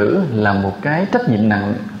đệ tử là một cái trách nhiệm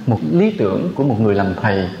nặng, một lý tưởng của một người làm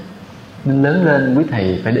thầy. Nên lớn lên quý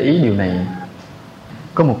thầy phải để ý điều này.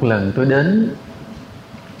 Có một lần tôi đến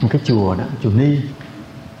một cái chùa đó, chùa Ni,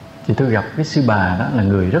 thì tôi gặp cái sư bà đó là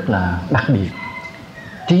người rất là đặc biệt,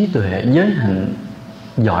 trí tuệ, giới hạnh,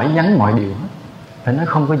 giỏi vắn mọi điều hết. Phải nói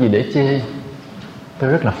không có gì để chê.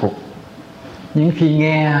 Tôi rất là phục. Nhưng khi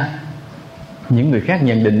nghe những người khác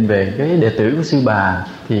nhận định về cái đệ tử của sư bà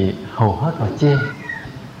thì hầu hết họ chê.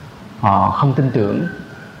 Họ không tin tưởng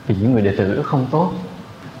vì những người đệ tử đó không tốt.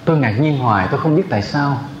 Tôi ngạc nhiên hoài, tôi không biết tại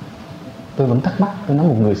sao. Tôi vẫn thắc mắc, tôi nói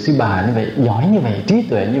một người sư bà như vậy, giỏi như vậy, trí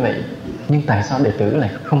tuệ như vậy, nhưng tại sao đệ tử lại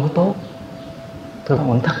không có tốt? Tôi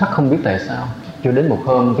vẫn thắc mắc không biết tại sao. Cho đến một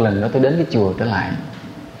hôm, một lần đó tôi đến cái chùa trở lại,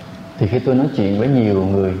 thì khi tôi nói chuyện với nhiều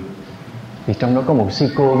người, thì trong đó có một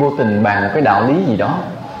sư cô vô tình bàn một cái đạo lý gì đó.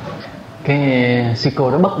 Cái sư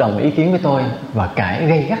cô đó bất đồng ý kiến với tôi và cãi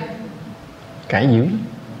gay gắt, cãi dữ.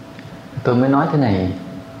 Tôi mới nói thế này,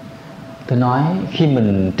 tôi nói khi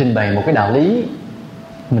mình trình bày một cái đạo lý,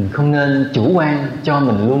 mình không nên chủ quan cho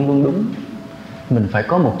mình luôn luôn đúng. Mình phải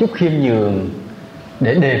có một chút khiêm nhường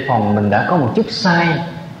để đề phòng mình đã có một chút sai,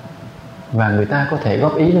 và người ta có thể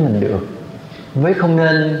góp ý với mình được. Với không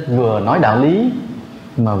nên vừa nói đạo lý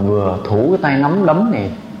mà vừa thủ cái tay nắm đấm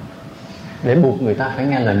này để buộc người ta phải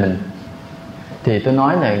nghe lời mình. Thì tôi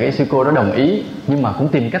nói là cái sư cô đó đồng ý, nhưng mà cũng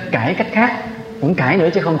tìm cách cãi cách khác, cũng cãi nữa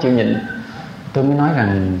chứ không chịu nhịn. Tôi mới nói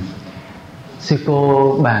rằng sư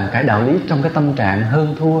cô bàn cãi đạo lý trong cái tâm trạng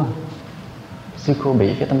hơn thua. Sư cô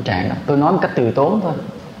bị cái tâm trạng đó. Tôi nói một cách từ tốn thôi.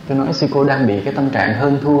 Tôi nói sư cô đang bị cái tâm trạng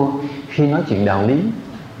hơn thua khi nói chuyện đạo lý.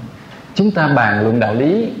 Chúng ta bàn luận đạo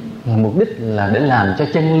lý mục đích là để làm cho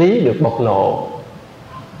chân lý được bộc lộ.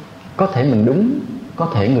 Có thể mình đúng, có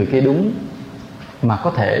thể người kia đúng, mà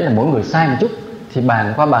có thể là mỗi người sai một chút. Thì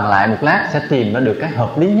bàn qua bàn lại một lát sẽ tìm ra được cái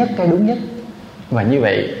hợp lý nhất, cái đúng nhất. Và như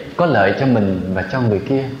vậy có lợi cho mình và cho người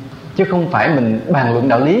kia. Chứ không phải mình bàn luận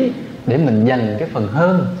đạo lý để mình giành cái phần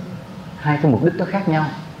hơn. Hai cái mục đích đó khác nhau.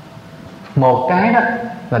 Một cái đó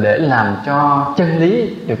là để làm cho chân lý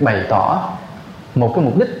được bày tỏ. Một cái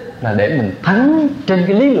mục đích là để mình thắng trên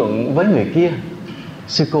cái lý luận với người kia.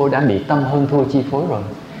 Sư cô đã bị tâm hơn thua chi phối rồi.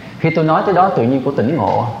 Khi tôi nói tới đó tự nhiên cô tỉnh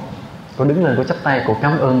ngộ. Cô đứng lên, cô chắp tay, cô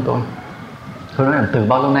cảm ơn tôi. Cô nói rằng từ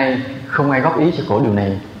bao lâu nay không ai góp ý cho cô điều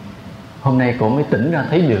này. Hôm nay cô mới tỉnh ra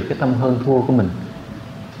thấy được cái tâm hơn thua của mình.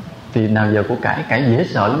 Thì nào giờ cô cãi dễ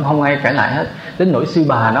sợ lắm, không ai cãi lại hết. Đến nỗi sư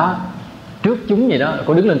bà đó trước chúng gì đó,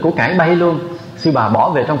 cô đứng lên cô cãi bay luôn. Sư bà bỏ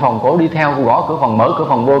về trong phòng, cô đi theo, cô gõ cửa phòng, mở cửa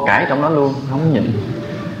phòng vô cãi trong đó luôn, không nhịn.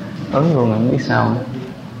 Ớn luôn, không biết sao nữa.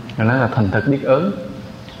 Rồi nói là thành thật biết ớn.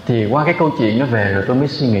 Thì qua cái câu chuyện nó về rồi tôi mới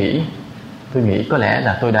suy nghĩ. Tôi nghĩ có lẽ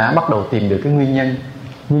là tôi đã bắt đầu tìm được cái nguyên nhân.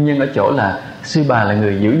 Nguyên nhân ở chỗ là sư bà là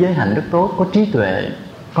người giữ giới hạnh rất tốt, có trí tuệ,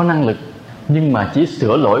 có năng lực, nhưng mà chỉ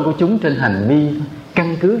sửa lỗi của chúng trên hành vi thôi,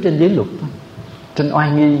 căn cứ trên giới luật thôi, trên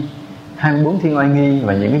oai nghi, 24 thiên oai nghi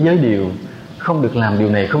và những cái giới điều, không được làm điều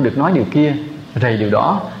này, không được nói điều kia, rầy điều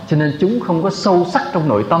đó. Cho nên chúng không có sâu sắc trong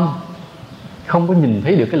nội tâm, không có nhìn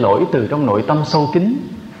thấy được cái lỗi từ trong nội tâm sâu kín.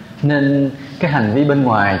 Nên cái hành vi bên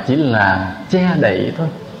ngoài chỉ là che đậy thôi,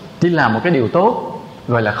 chỉ là một cái điều tốt,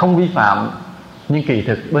 gọi là không vi phạm, nhưng kỳ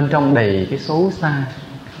thực bên trong đầy cái xấu xa.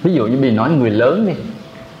 Ví dụ như mình nói người lớn đi,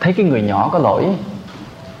 thấy cái người nhỏ có lỗi,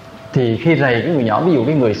 thì khi rầy cái người nhỏ, ví dụ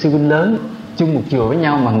cái người sư huynh lớn chung một chùa với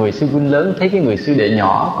nhau, mà người sư huynh lớn thấy cái người sư đệ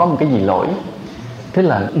nhỏ có một cái gì lỗi, thế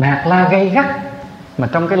là nạt la gay gắt. Mà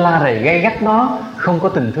trong cái la rầy gay gắt đó không có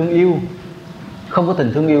tình thương yêu. Không có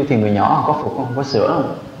tình thương yêu thì người nhỏ có phục không, có sửa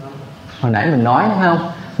không? Hồi nãy mình nói đúng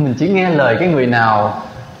không, mình chỉ nghe lời cái người nào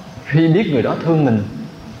khi biết người đó thương mình.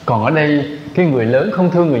 Còn ở đây cái người lớn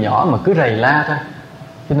không thương người nhỏ mà cứ rầy la thôi,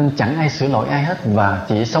 cho nên chẳng ai sửa lỗi ai hết, và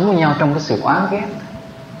chỉ sống với nhau trong cái sự oán ghét.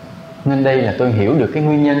 Nên đây là tôi hiểu được cái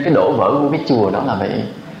nguyên nhân, cái đổ vỡ của cái chùa đó là vậy.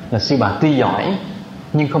 Là sư bà tuy giỏi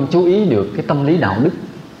nhưng không chú ý được cái tâm lý đạo đức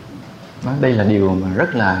đó. Đây là điều mà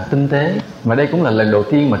rất là tinh tế. Và đây cũng là lần đầu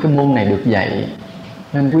tiên mà cái môn này được dạy.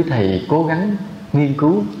 Nên quý thầy cố gắng nghiên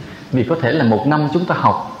cứu. Vì có thể là một năm chúng ta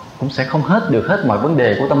học cũng sẽ không hết được hết mọi vấn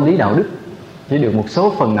đề của tâm lý đạo đức, chỉ được một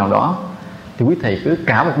số phần nào đó. Thì quý thầy cứ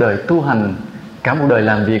cả một đời tu hành, cả một đời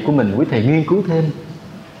làm việc của mình, quý thầy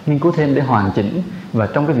nghiên cứu thêm để hoàn chỉnh. Và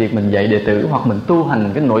trong cái việc mình dạy đệ tử hoặc mình tu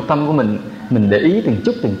hành cái nội tâm của mình để ý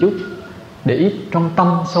từng chút, để ý trong tâm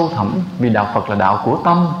sâu thẳm. Vì đạo Phật là đạo của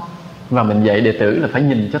tâm, và mình dạy đệ tử là phải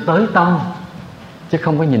nhìn cho tới tâm, chứ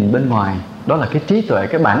không có nhìn bên ngoài. Đó là cái trí tuệ,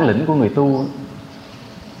 cái bản lĩnh của người tu.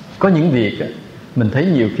 Có những việc mình thấy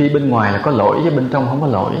nhiều khi bên ngoài là có lỗi chứ bên trong không có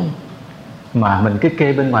lỗi, mà mình cứ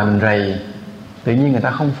kê bên ngoài mình rầy, tự nhiên người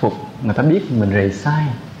ta không phục, người ta biết mình rầy sai.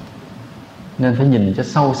 Nên phải nhìn cho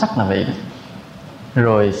sâu sắc là vậy đó.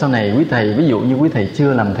 Rồi sau này quý thầy, ví dụ như quý thầy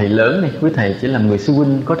chưa làm thầy lớn đi, quý thầy chỉ làm người sư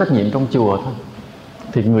huynh có trách nhiệm trong chùa thôi,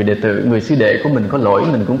 thì người đệ tử, người sư đệ của mình có lỗi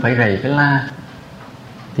mình cũng phải rầy, phải la.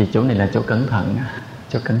 Thì chỗ này là chỗ cẩn thận,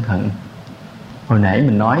 chỗ cẩn thận. Hồi nãy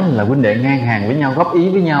mình nói là huynh đệ ngang hàng với nhau, góp ý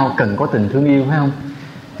với nhau, cần có tình thương yêu, phải không?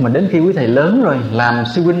 Mà đến khi quý thầy lớn rồi, làm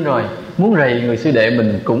sư huynh rồi, muốn rầy người sư đệ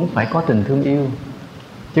mình cũng phải có tình thương yêu.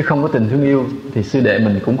 Chứ không có tình thương yêu thì sư đệ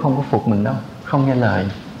mình cũng không có phục mình đâu, không nghe lời.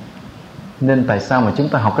 Nên tại sao mà chúng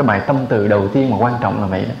ta học cái bài tâm từ đầu tiên mà quan trọng là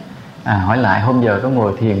vậy đó. Hỏi lại hôm giờ có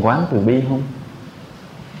ngồi thiền quán từ bi không?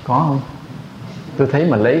 Có không? Tôi thấy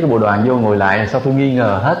mà lấy cái bộ đoàn vô ngồi lại, sao tôi nghi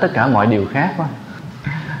ngờ hết tất cả mọi điều khác quá.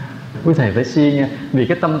 Quý thầy phải suy nha. Vì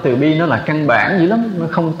cái tâm từ bi nó là căn bản dữ lắm. Nó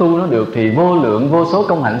không tu nó được thì vô lượng vô số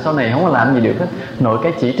công hạnh sau này không có làm gì được hết. Nội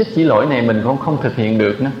cái chỉ trích chỉ lỗi này mình cũng không thực hiện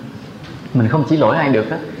được nữa. Mình không chỉ lỗi ai được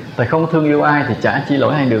hết. Tại không thương yêu ai thì chả chỉ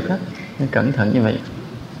lỗi ai được hết. Nên cẩn thận như vậy.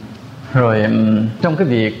 Rồi trong cái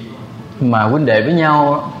việc mà huynh đệ với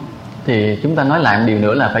nhau thì chúng ta nói lại một điều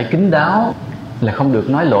nữa là phải kín đáo, là không được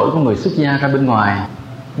nói lỗi của người xuất gia ra bên ngoài.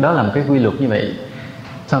 Đó là một cái quy luật như vậy.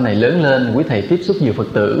 Sau này lớn lên quý thầy tiếp xúc nhiều Phật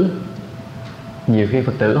tử. Nhiều khi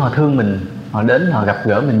Phật tử họ thương mình, họ đến họ gặp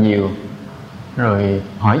gỡ mình nhiều, rồi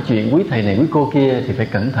hỏi chuyện quý thầy này quý cô kia thì phải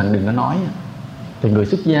cẩn thận đừng có nói. Thì người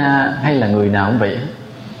xuất gia hay là người nào cũng vậy,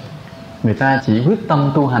 người ta chỉ quyết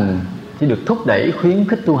tâm tu hành, chỉ được thúc đẩy khuyến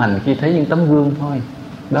khích tu hành khi thấy những tấm gương thôi.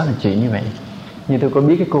 Đó là chuyện như vậy. Như tôi có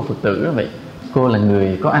biết cái cô Phật tử đó vậy. Cô là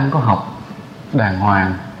người có ăn có học đàng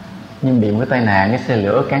hoàng, nhưng bị một cái tai nạn, cái xe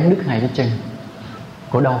lửa cán đứt hai cái chân.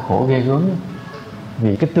 Cô đau khổ ghê gớm,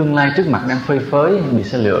 vì cái tương lai trước mặt đang phơi phới, bị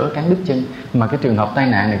xe lửa cán đứt chân. Mà cái trường hợp tai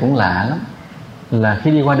nạn này cũng lạ lắm, là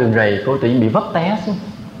khi đi qua đường rầy cô tự nhiên bị vấp té xuống,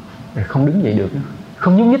 rồi không đứng dậy được nữa,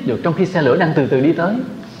 không nhúc nhích được, trong khi xe lửa đang từ từ đi tới,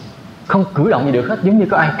 không cử động gì được hết, giống như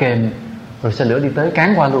có ai kèm, rồi xe lửa đi tới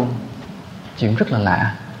cán qua luôn. Chuyện rất là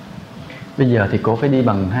lạ. Bây giờ thì cô phải đi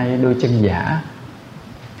bằng hai đôi chân giả.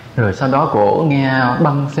 Rồi sau đó cô nghe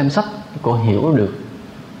băng xem sách, cô hiểu được.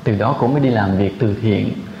 Từ đó cô mới đi làm việc từ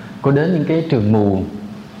thiện. Cô đến những cái trường mù,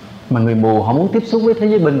 mà người mù họ muốn tiếp xúc với thế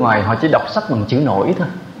giới bên ngoài, họ chỉ đọc sách bằng chữ nổi thôi.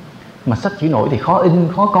 Mà sách chữ nổi thì khó in,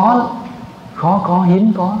 khó có lắm, khó có,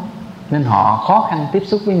 hiếm có. Nên họ khó khăn tiếp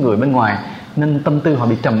xúc với người bên ngoài. Nên tâm tư họ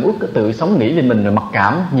bị trầm uất, tự sống nghĩ về mình rồi mặc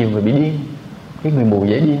cảm. Nhiều người bị điên, cái người mù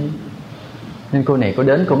dễ điên. Nên cô này cô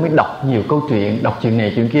đến, cô mới đọc nhiều câu chuyện, đọc chuyện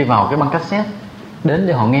này chuyện kia vào cái băng cassette, đến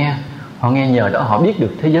để họ nghe. Họ nghe nhờ đó họ biết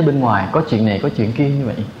được thế giới bên ngoài có chuyện này có chuyện kia như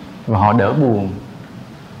vậy, và họ đỡ buồn.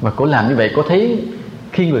 Và cô làm như vậy, cô thấy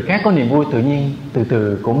khi người khác có niềm vui, tự nhiên từ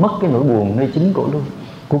từ cô mất cái nỗi buồn nơi chính cổ luôn.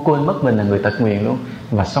 Của cô mất mình là người tật nguyền luôn,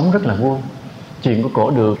 và sống rất là vui. Chuyện của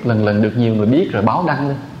cổ được lần lần được nhiều người biết, rồi báo đăng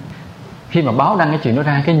lên. Khi mà báo đăng cái chuyện đó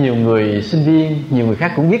ra, cái nhiều người sinh viên, nhiều người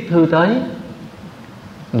khác cũng viết thư tới,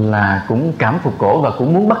 là cũng cảm phục cổ và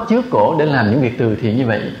cũng muốn bắt chước cổ để làm những việc từ thiện như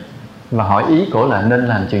vậy, và hỏi ý cổ là nên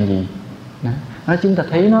làm chuyện gì đó. Chúng ta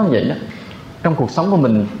thấy nó vậy đó. Trong cuộc sống của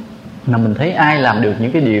mình là mình thấy ai làm được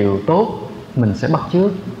những cái điều tốt, mình sẽ bắt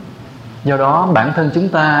chước. Do đó bản thân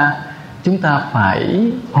chúng ta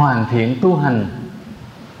phải hoàn thiện tu hành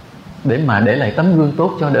để mà để lại tấm gương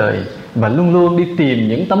tốt cho đời, và luôn luôn đi tìm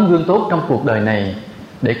những tấm gương tốt trong cuộc đời này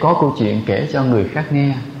để có câu chuyện kể cho người khác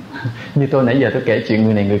nghe. Như tôi nãy giờ tôi kể chuyện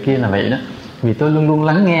người này người kia là vậy đó. Vì tôi luôn luôn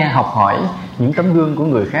lắng nghe, học hỏi những tấm gương của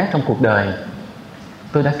người khác trong cuộc đời.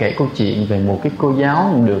 Tôi đã kể câu chuyện về một cái cô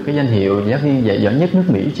giáo được cái danh hiệu giáo viên dạy giỏi nhất nước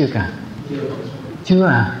Mỹ chưa cả? Chưa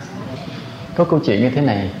à? Có câu chuyện như thế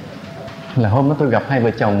này, là hôm đó tôi gặp hai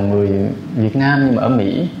vợ chồng người Việt Nam nhưng mà ở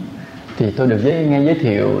Mỹ. Thì tôi được nghe giới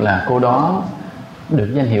thiệu là cô đó được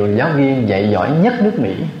danh hiệu là giáo viên dạy giỏi nhất nước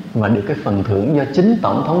Mỹ, và được cái phần thưởng do chính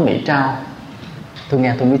Tổng thống Mỹ trao. Tôi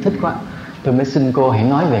nghe tôi mới thích quá, tôi mới xin cô hãy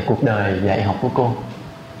nói về cuộc đời dạy học của cô.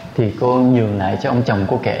 Thì cô nhường lại cho ông chồng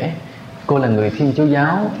cô kể. Cô là người Thiên Chúa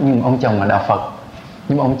giáo, nhưng ông chồng là đạo Phật.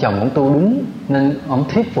 Nhưng mà ông chồng ông tu đúng, nên ông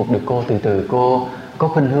thuyết phục được cô. Từ từ cô có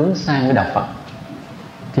khuynh hướng sang với đạo Phật.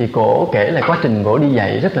 Thì cổ kể là quá trình cổ đi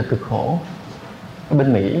dạy rất là cực khổ. Ở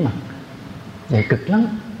bên Mỹ mà dạy cực lắm.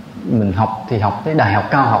 Mình học thì học tới đại học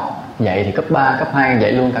cao học, dạy thì cấp 3, cấp 2,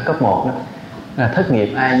 dạy luôn cả cấp 1 đó. Là thất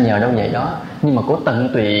nghiệp ai nhờ đâu dạy đó. Nhưng mà cổ tận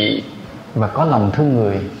tụy và có lòng thương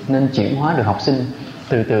người, nên chuyển hóa được học sinh.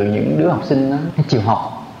 Từ từ những đứa học sinh đó, nó chịu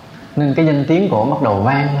học, nên cái danh tiếng của bắt đầu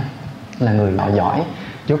vang lên là người họ giỏi.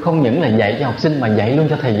 Chứ không những là dạy cho học sinh mà dạy luôn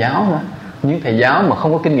cho thầy giáo nữa. Những thầy giáo mà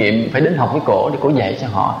không có kinh nghiệm phải đến học với cổ để cổ dạy cho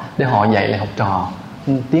họ, để họ dạy lại học trò.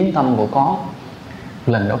 Tiếng tâm của có.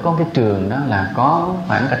 Lần đó có cái trường đó là có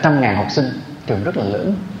khoảng cả 100.000 học sinh, trường rất là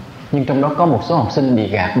lớn. Nhưng trong đó có một số học sinh bị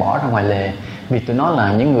gạt bỏ ra ngoài lề, vì tụi nó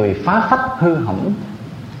là những người phá phách hư hỏng.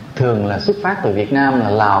 Thường là xuất phát từ Việt Nam, là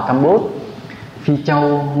Lào, Campuchia, Phi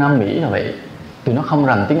Châu, Nam Mỹ là vậy. Tụi nó không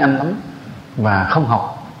rành tiếng Anh lắm và không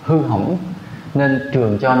học, hư hỏng. Nên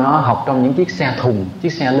trường cho nó học trong những chiếc xe thùng,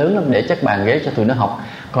 chiếc xe lớn lắm, để chắc bàn ghế cho tụi nó học.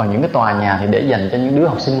 Còn những cái tòa nhà thì để dành cho những đứa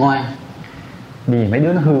học sinh ngoan. Vì mấy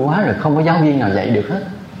đứa nó hư quá rồi, không có giáo viên nào dạy được hết.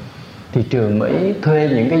 Thì trường mới thuê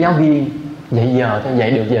những cái giáo viên dạy giờ thôi,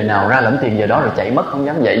 dạy được giờ nào ra lẫm tiền giờ đó, rồi chạy mất, không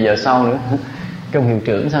dám dạy giờ sau nữa. Cái ông hiệu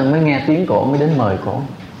trưởng xong mới nghe tiếng cổ, mới đến mời cổ.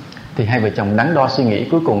 Thì hai vợ chồng đắn đo suy nghĩ,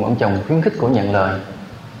 cuối cùng ông chồng khuyến khích cổ nhận lời.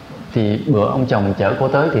 Thì bữa ông chồng chở cô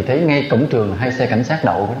tới thì thấy ngay cổng trường 2 xe cảnh sát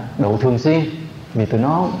đậu thường xuyên. Vì tụi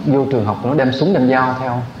nó vô trường học, tụi nó đem súng đem dao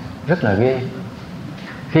theo, rất là ghê.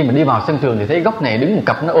 Khi mà đi vào sân trường thì thấy góc này đứng một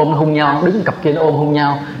cặp nó ôm nó hung nhau, đứng một cặp kia nó ôm hung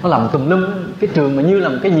nhau, nó làm tùm lum. Cái trường mà như là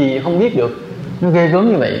một cái gì không biết được, nó ghê gớm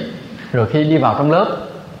như vậy. Rồi khi đi vào trong lớp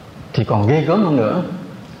thì còn ghê gớm hơn nữa.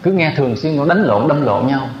 Cứ nghe thường xuyên nó đánh lộn, đâm lộn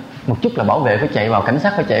nhau. Một chút là bảo vệ phải chạy vào, cảnh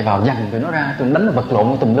sát phải chạy vào giằng tụi nó ra, tụi nó đánh nó vật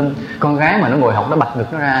lộn tùm lum. Con gái mà nó ngồi học nó bật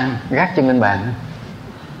ngực nó ra, gác chân lên bàn.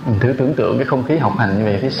 Mình thử tưởng tượng cái không khí học hành như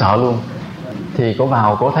vậy, thấy sợ luôn. Thì cô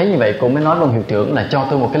vào, cô thấy như vậy, cô mới nói với ông hiệu trưởng là cho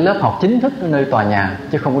tôi một cái lớp học chính thức ở nơi tòa nhà,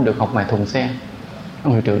 chứ không có được học ngoài thùng xe.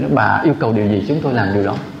 Ông hiệu trưởng nói bà yêu cầu điều gì chúng tôi làm điều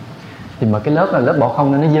đó. Thì mà cái lớp là lớp bỏ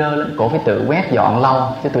không nên nó dơ lắm, cô phải tự quét dọn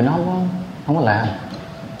lau, chứ tụi nó không có làm.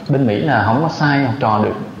 Bên Mỹ là không có sai học trò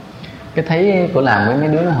được. Cái thấy cô làm với mấy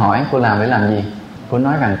đứa, nó hỏi cô làm để làm gì. Cô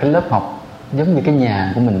nói rằng cái lớp học giống như cái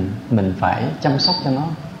nhà của mình phải chăm sóc cho nó,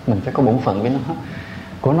 mình phải có bổn phận với nó.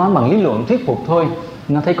 Cô nói bằng lý luận thuyết phục thôi,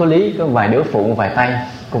 nó thấy có lý, có vài đứa phụ vài tay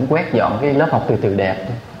cũng quét dọn cái lớp học từ từ đẹp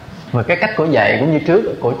thôi. Và cái cách cổ dạy cũng như trước,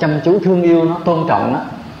 cổ chăm chú thương yêu nó, tôn trọng nó,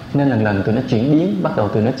 nên lần lần tụi nó chuyển biến, bắt đầu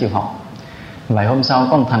tụi nó chịu học. Vài hôm sau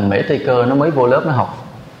có một thằng Mễ Tây Cơ, nó mới vô lớp nó học.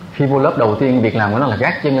 Khi vô lớp đầu tiên, việc làm của nó là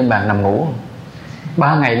gác chân lên bàn nằm ngủ.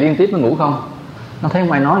 3 ngày liên tiếp nó ngủ không. Nó thấy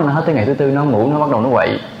không ai nói, nó hết tới ngày thứ 4 nó ngủ, nó bắt đầu nó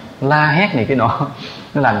quậy, la hét này kia nọ.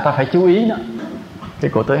 Nó làm người ta phải chú ý đó.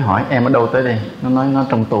 Cái cô tới hỏi em ở đâu tới đây. Nó nói nó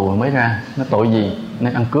trong tù mới ra. Nó tội gì? Nó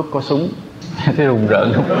ăn cướp có súng. Thấy rùng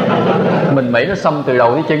rợn không? Mình Mỹ nó xâm từ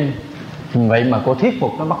đầu tới chân. Vậy mà cô thuyết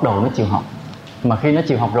phục nó, bắt đầu nó chịu học. Mà khi nó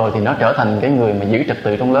chịu học rồi thì nó trở thành cái người mà giữ trật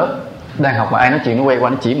tự trong lớp. Đang học mà ai nói chuyện nó quay qua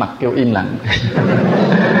nó chỉ mặt kêu im lặng.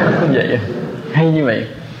 Không vậy, hay như vậy.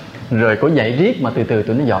 Rồi cô dạy riết mà từ từ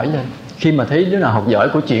tụi nó giỏi lên. Khi mà thấy đứa nào học giỏi,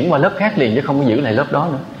 cô chuyển qua lớp khác liền, chứ không có giữ lại lớp đó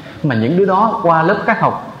nữa. Mà những đứa đó qua lớp khác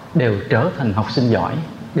học đều trở thành học sinh giỏi.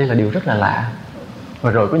 Đây là điều rất là lạ.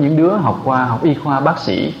 Và rồi có những đứa học qua học y khoa, bác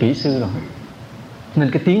sĩ, kỹ sư rồi,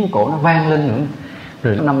 nên cái tiếng của cổ nó vang lên nữa.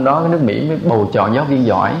 Rồi năm đó cái nước Mỹ mới bầu chọn giáo viên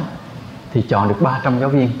giỏi. Thì chọn được 300 giáo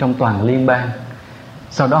viên trong toàn liên bang.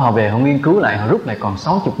 Sau đó họ về họ nghiên cứu lại, họ rút lại còn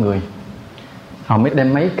 60 người. Họ mới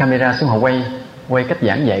đem mấy camera xuống, họ quay cách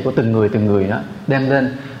giảng dạy của từng người đó, đem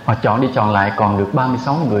lên. Họ chọn đi chọn lại còn được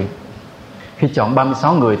 36 người. Khi chọn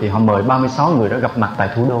 36 người thì họ mời 36 người đó gặp mặt tại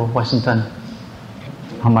thủ đô Washington.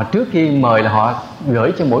 Mà trước khi mời là họ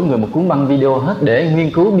gửi cho mỗi người một cuốn băng video hết để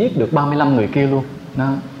nghiên cứu biết được 35 người kia luôn đó.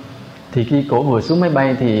 Thì khi cổ vừa xuống máy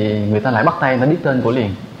bay thì người ta lại bắt tay, nó biết tên cổ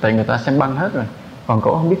liền, tại người ta xem băng hết rồi, còn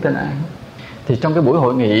cổ không biết tên ai. Thì trong cái buổi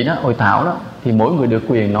hội nghị đó, hội thảo đó, thì mỗi người được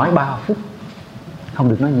quyền nói 3 phút, không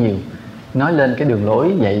được nói nhiều, nói lên cái đường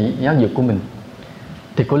lối dạy giáo dục của mình.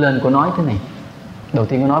 Thì cô lên, cô nói thế này. Đầu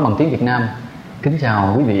tiên cô nói bằng tiếng Việt Nam: kính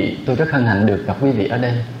chào quý vị, tôi rất hân hạnh được gặp quý vị ở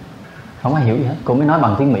đây. Không ai hiểu gì hết. Cô mới nói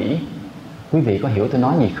bằng tiếng Mỹ: quý vị có hiểu tôi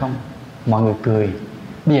nói gì không? Mọi người cười.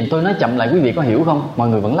 Bây giờ tôi nói chậm lại, quý vị có hiểu không? Mọi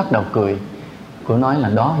người vẫn lắc đầu cười. Cô nói là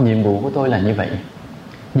đó, nhiệm vụ của tôi là như vậy.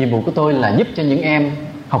 Nhiệm vụ của tôi là giúp cho những em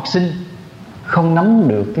học sinh không nắm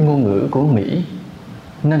được cái ngôn ngữ của Mỹ,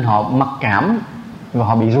 nên họ mặc cảm và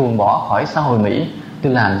họ bị ruồng bỏ khỏi xã hội Mỹ.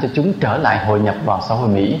 Tôi làm cho chúng trở lại hội nhập vào xã hội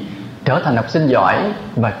Mỹ, trở thành học sinh giỏi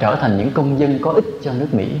và trở thành những công dân có ích cho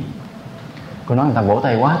nước Mỹ. Cô nói người ta vỗ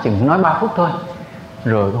tay quá chừng, nói 3 phút thôi.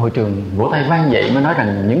 Rồi hội trường vỗ tay vang dậy, mới nói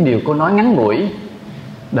rằng những điều cô nói ngắn ngủi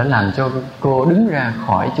đã làm cho cô đứng ra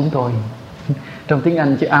khỏi chúng tôi. Trong tiếng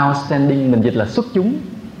Anh chữ outstanding mình dịch là xuất chúng,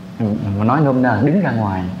 mà nói nôm na là đứng ra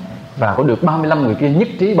ngoài. Và có được 35 người kia nhất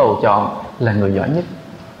trí bầu chọn là người giỏi nhất.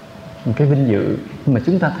 Một cái vinh dự. Nhưng mà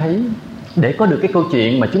chúng ta thấy, để có được cái câu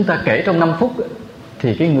chuyện mà chúng ta kể trong 5 phút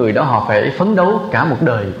thì cái người đó họ phải phấn đấu cả một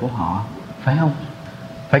đời của họ, phải không?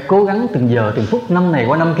 Phải cố gắng từng giờ từng phút, năm này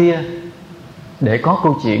qua năm kia, để có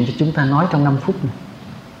câu chuyện cho chúng ta nói trong 5 phút này.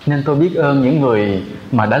 Nên tôi biết ơn những người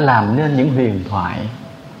mà đã làm nên những huyền thoại.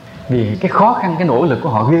 Vì cái khó khăn, cái nỗ lực của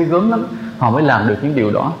họ ghê gớm lắm, họ mới làm được những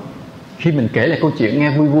điều đó. Khi mình kể lại câu chuyện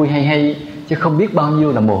nghe vui vui hay hay, chứ không biết bao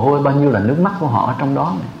nhiêu là mồ hôi, bao nhiêu là nước mắt của họ ở trong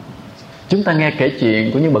đó. Chúng ta nghe kể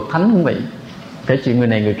chuyện của những bậc thánh cũng vậy, kể chuyện người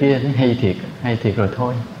này người kia hay thiệt rồi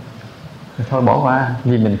thôi bỏ qua,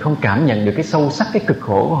 vì mình không cảm nhận được cái sâu sắc, cái cực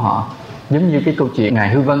khổ của họ. Giống như cái câu chuyện Ngài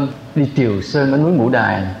Hư Vân đi Triều Sơn ở núi Ngũ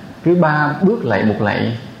Đài, cứ 3 bước lạy một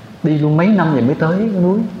lạy, đi luôn mấy năm rồi mới tới cái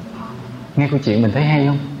núi. Nghe câu chuyện mình thấy hay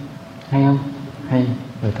không? Hay.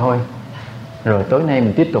 Rồi thôi. Rồi tối nay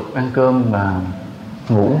mình tiếp tục ăn cơm và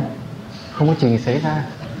ngủ, không có chuyện gì xảy ra.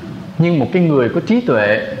 Nhưng một cái người có trí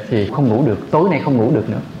tuệ thì không ngủ được, tối nay không ngủ được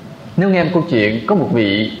nữa. Nếu nghe một câu chuyện có một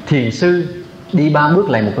vị thiền sư đi 3 bước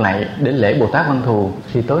lạy một lạy để lễ Bồ Tát Văn Thù,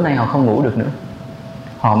 thì tối nay họ không ngủ được nữa.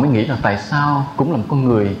 Họ mới nghĩ là tại sao cũng là một con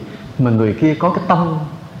người mà người kia có cái tâm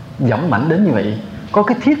dõng mãnh đến như vậy, có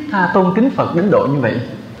cái thiết tha tôn kính Phật đến độ như vậy,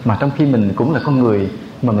 mà trong khi mình cũng là con người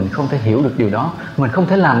mà mình không thể hiểu được điều đó, mình không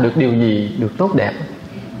thể làm được điều gì được tốt đẹp,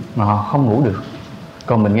 mà họ không ngủ được.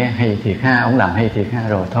 Còn mình nghe hay thiệt ha, ông làm hay thiệt ha,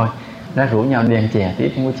 rồi thôi đã rủ nhau đi ăn chè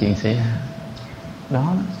tiếp, không có chuyện xảy ra.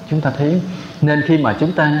 Đó, chúng ta thấy. Nên khi mà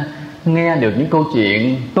chúng ta nghe được những câu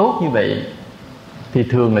chuyện tốt như vậy thì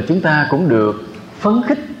thường là chúng ta cũng được phấn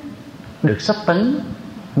khích, được xách tấn.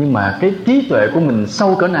 Nhưng mà cái trí tuệ của mình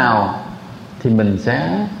sâu cỡ nào thì mình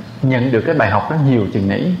sẽ nhận được cái bài học đó nhiều chừng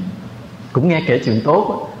nấy. Cũng nghe kể chuyện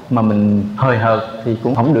tốt mà mình hời hợt thì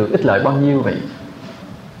cũng không được ích lợi bao nhiêu vậy.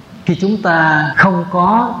 Khi chúng ta không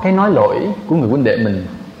có cái nói lỗi của người huynh đệ mình,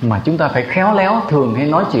 mà chúng ta phải khéo léo thường hay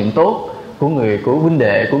nói chuyện tốt của huynh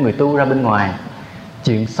đệ, của người tu ra bên ngoài.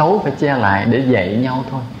 Chuyện xấu phải che lại để dạy nhau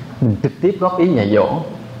thôi, mình trực tiếp góp ý dạy dỗ.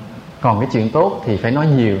 Còn cái chuyện tốt thì phải nói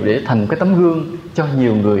nhiều để thành cái tấm gương cho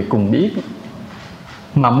nhiều người cùng biết.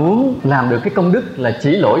 Mà muốn làm được cái công đức là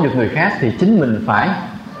chỉ lỗi được người khác thì chính mình phải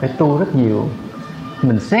tu rất nhiều.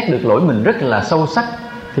 Mình xét được lỗi mình rất là sâu sắc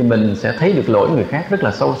thì mình sẽ thấy được lỗi người khác rất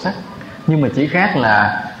là sâu sắc. Nhưng mà chỉ khác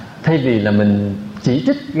là thay vì là mình chỉ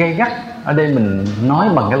trích gay gắt, ở đây mình nói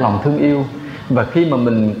bằng cái lòng thương yêu. Và khi mà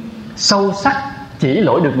mình sâu sắc chỉ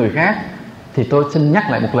lỗi được người khác thì tôi xin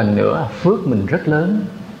nhắc lại một lần nữa, phước mình rất lớn.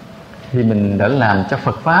 Thì mình đã làm cho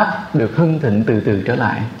Phật Pháp được hưng thịnh từ từ trở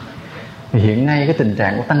lại. Thì hiện nay cái tình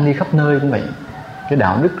trạng của tăng ni khắp nơi cũng vậy, cái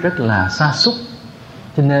đạo đức rất là sa sút.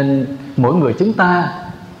 Cho nên mỗi người chúng ta,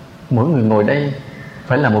 mỗi người ngồi đây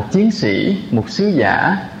phải là một chiến sĩ, một sứ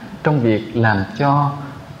giả trong việc làm cho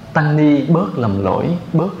tăng ni bớt lầm lỗi,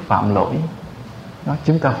 bớt phạm lỗi đó.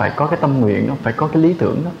 Chúng ta phải có cái tâm nguyện đó, phải có cái lý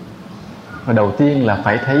tưởng đó. Và đầu tiên là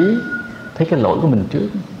phải thấy cái lỗi của mình trước.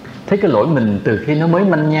 Thấy cái lỗi mình từ khi nó mới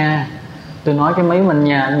manh nha. Tôi nói cái mấy manh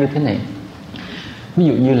nha như thế này. Ví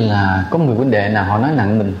dụ như là có người huynh đệ nào họ nói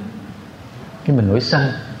nặng mình, cái mình nổi sân,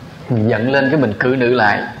 mình giận lên, cái mình cự nữ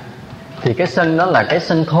lại. Thì cái sân đó là cái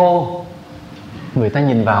sân thô, người ta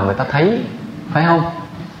nhìn vào người ta thấy, phải không?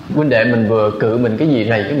 huynh đệ mình vừa cự mình cái gì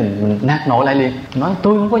rầy cái mình nạt nộ lại liền, nói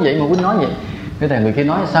tôi không có vậy mà huynh nói vậy. Cái thằng người kia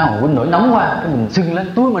nói sao mà huynh nổi nóng quá, cái mình sưng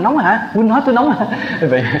lên, tôi mà nóng hả, huynh nói tôi nóng hả?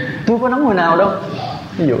 Vậy tôi có nóng hồi nào đâu.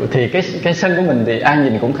 Ví dụ thì cái sân của mình thì ai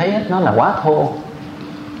nhìn cũng thấy hết, nó là quá thô.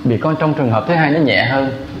 Vì con trong trường hợp thứ hai nó nhẹ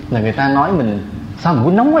hơn, là người ta nói mình sao mà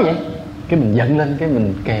huynh nóng quá vậy, cái mình giận lên, cái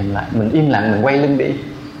mình kèm lại, mình im lặng, mình quay lưng đi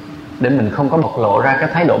để mình không có bộc lộ ra cái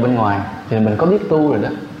thái độ bên ngoài, thì mình có biết tu rồi đó.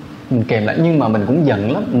 Mình kèm lại, nhưng mà mình cũng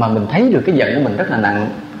giận lắm, mà mình thấy được cái giận của mình rất là nặng.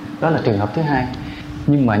 Đó là trường hợp thứ hai.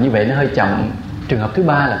 Nhưng mà như vậy nó hơi chậm. Trường hợp thứ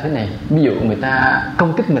ba là thế này, ví dụ người ta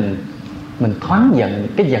công kích mình thoáng giận,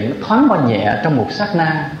 cái giận nó thoáng qua nhẹ trong một sát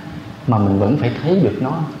na, mà mình vẫn phải thấy được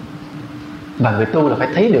nó. Và người tu là phải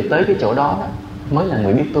thấy được tới cái chỗ đó, mới là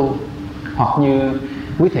người biết tu. Hoặc như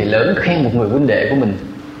quý thầy lớn khen một người huynh đệ của mình,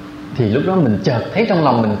 thì lúc đó mình chợt thấy trong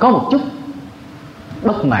lòng mình có một chút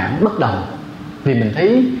bất mãn, bất đồng. Vì mình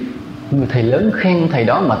thấy người thầy lớn khen thầy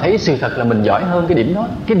đó mà thấy sự thật là mình giỏi hơn cái điểm đó.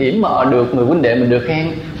 Cái điểm mà được người huynh đệ mình được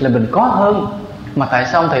khen là mình có hơn, mà tại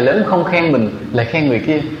sao thầy lớn không khen mình lại khen người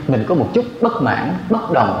kia? Mình có một chút bất mãn,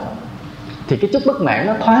 bất đồng. Thì cái chút bất mãn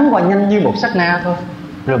nó thoáng qua nhanh như một sát na thôi,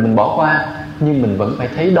 rồi mình bỏ qua. Nhưng mình vẫn phải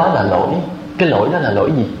thấy đó là lỗi. Cái lỗi đó là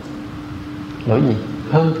lỗi gì? Lỗi gì?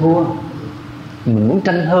 Hơn thua. Mình muốn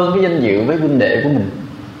tranh hơn cái danh dự với huynh đệ của mình,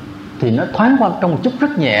 thì nó thoáng qua trong một chút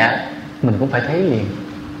rất nhẹ, mình cũng phải thấy liền.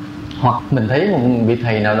 Hoặc mình thấy một vị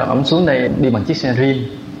thầy nào đó ổng xuống đây đi bằng chiếc xe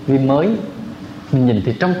Rim mới, mình nhìn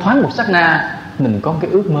thì trong thoáng một sát na mình có một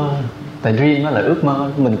cái ước mơ. Tại Rim nó là ước mơ,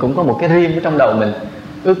 mình cũng có một cái Rim ở trong đầu mình.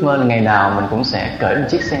 Ước mơ là ngày nào mình cũng sẽ cởi một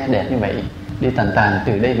chiếc xe đẹp như vậy, đi tàn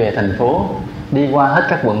từ đây về thành phố, đi qua hết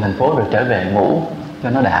các quận thành phố rồi trở về ngủ cho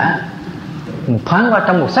nó đã. Mình thoáng qua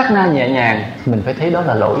trong một sát na nhẹ nhàng, mình phải thấy đó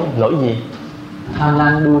là lỗi. Lỗi gì? Tham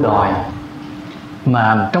lam đua đòi.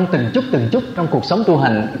 Mà trong từng chút trong cuộc sống tu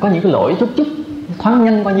hành có những cái lỗi chút thoáng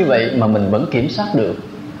nhanh qua như vậy mà mình vẫn kiểm soát được,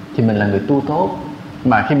 thì mình là người tu tốt.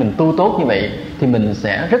 Mà khi mình tu tốt như vậy thì mình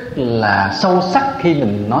sẽ rất là sâu sắc khi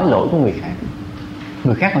mình nói lỗi của người khác.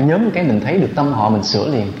 Người khác họ nhóm cái mình thấy được tâm họ, mình sửa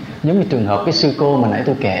liền. Giống như trường hợp cái sư cô mà nãy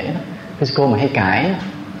tôi kể đó, cái sư cô mà hay cãi.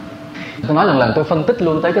 Tôi nói lần tôi phân tích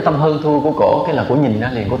luôn tới cái tâm hơn thua của cổ, cái là cổ nhìn ra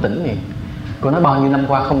liền, cổ tỉnh liền. Cô nói bao nhiêu năm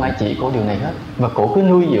qua không ai chỉ cổ điều này hết, và cổ cứ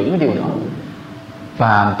nuôi dưỡng cái điều đó.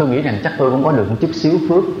 Và tôi nghĩ rằng chắc tôi cũng có được một chút xíu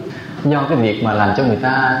phước do cái việc mà làm cho người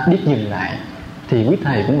ta biết dừng lại. Thì quý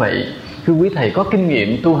thầy cũng vậy. Khi quý thầy có kinh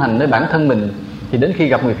nghiệm tu hành với bản thân mình, thì đến khi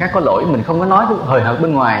gặp người khác có lỗi, mình không có nói hời hợt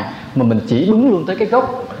bên ngoài, mà mình chỉ đúng luôn tới cái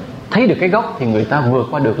gốc. Thấy được cái gốc thì người ta vượt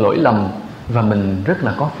qua được lỗi lầm, và mình rất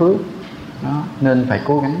là có phước đó. Nên phải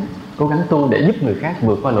cố gắng tu để giúp người khác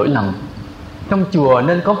vượt qua lỗi lầm. Trong chùa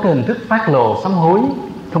nên có cái hình thức phát lồ sám hối.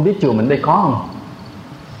 Không biết chùa mình đây có không?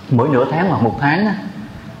 Mỗi nửa tháng hoặc một tháng á,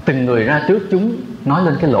 từng người ra trước chúng nói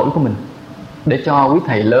lên cái lỗi của mình, để cho quý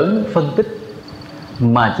thầy lớn phân tích.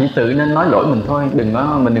 Mà chỉ tự nên nói lỗi mình thôi,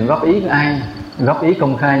 mình đừng góp ý của ai. Góp ý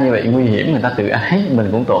công khai như vậy nguy hiểm, người ta tự ái, mình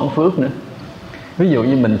cũng tổn phước nữa. Ví dụ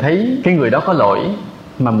như mình thấy cái người đó có lỗi,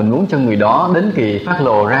 mà mình muốn cho người đó đến kỳ phát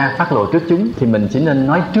lộ ra, phát lộ trước chúng, thì mình chỉ nên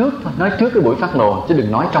nói trước thôi, nói trước cái buổi phát lộ, chứ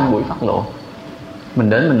đừng nói trong buổi phát lộ. Mình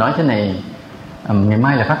đến mình nói thế này: ngày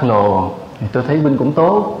mai là phát lộ, tôi thấy Vinh cũng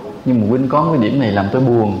tốt, nhưng mà Vinh có cái điểm này làm tôi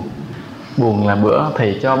buồn. Buồn là bữa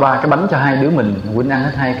thầy cho 3 cái bánh cho 2 đứa mình, Vinh ăn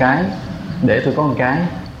hết 2 cái, để tôi có 1 cái.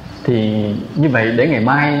 Thì như vậy để ngày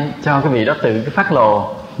mai cho cái vị đó tự cái phát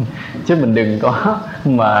lộ, chứ mình đừng có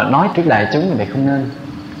mà nói trước đại chúng như vậy, không nên.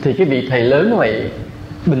 Thì cái vị thầy lớn như vậy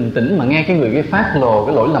bình tĩnh mà nghe cái người kia phát lộ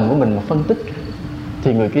cái lỗi lầm của mình mà phân tích,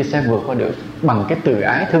 thì người kia sẽ vượt qua được bằng cái từ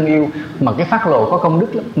ái thương yêu. Mà cái phát lộ có công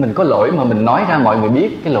đức lắm. Mình có lỗi mà mình nói ra mọi người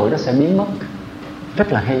biết, cái lỗi đó sẽ biến mất.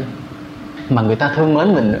 Rất là hay. Mà người ta thương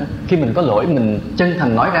mến mình nữa. Khi mình có lỗi mình chân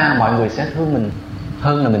thành nói ra, mọi người sẽ thương mình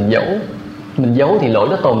hơn là mình giấu. Mình giấu thì lỗi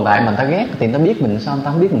đó tồn tại mà người ta ghét, thì người ta biết mình sao người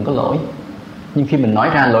ta không biết mình có lỗi. Nhưng khi mình nói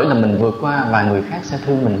ra lỗi là mình vượt qua, và người khác sẽ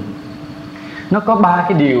thương mình. Nó có 3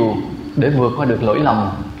 cái điều để vượt qua được lỗi lầm.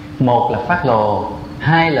 1 là phát lộ,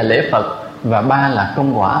 2 là lễ Phật, và 3 là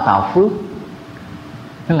công quả tạo phước.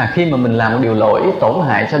 Tức là khi mà mình làm một điều lỗi tổn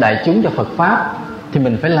hại cho đại chúng, cho Phật Pháp, thì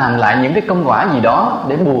mình phải làm lại những cái công quả gì đó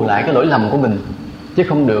để bù lại cái lỗi lầm của mình, chứ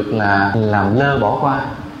không được là làm lơ bỏ qua.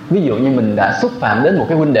 Ví dụ như mình đã xúc phạm đến một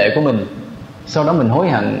cái huynh đệ của mình, sau đó mình hối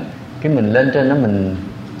hận, cái mình lên trên đó mình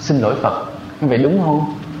xin lỗi Phật, như vậy đúng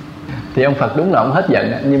không? Thì ông Phật đúng là ông hết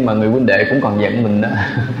giận, nhưng mà người huynh đệ cũng còn giận mình đó.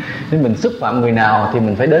 Nếu mình xúc phạm người nào thì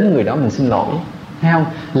mình phải đến người đó mình xin lỗi, thấy không?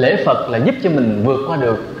 Lễ Phật là giúp cho mình vượt qua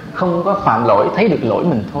được, không có phạm lỗi, thấy được lỗi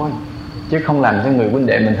mình thôi, chứ không làm cho người huynh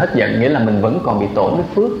đệ mình hết giận, nghĩa là mình vẫn còn bị tổn cái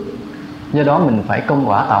phước. Do đó mình phải công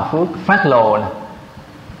quả tạo phước. Phát lộ nè,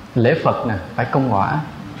 lễ Phật nè, phải công quả.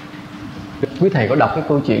 Quý thầy có đọc cái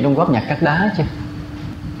câu chuyện trong Góp Nhặt Cát Đá chưa?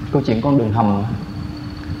 Câu chuyện con đường hầm.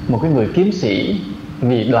 Một cái người kiếm sĩ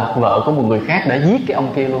vì đoạt vợ của một người khác đã giết cái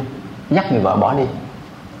ông kia luôn, dắt người vợ bỏ đi.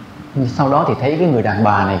 Sau đó thì thấy cái người đàn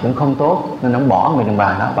bà này cũng không tốt, nên ông bỏ người đàn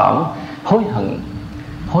bà đó và ông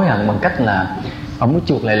hối hận bằng cách là ông muốn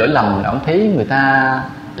chuộc lại lỗi lầm. Ông thấy người ta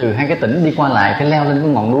từ hai cái tỉnh đi qua lại phải leo lên cái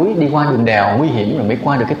ngọn núi, đi qua đường đèo nguy hiểm rồi mới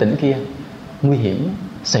qua được cái tỉnh kia. Nguy hiểm,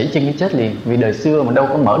 sẩy chân cái chết liền, vì đời xưa mà đâu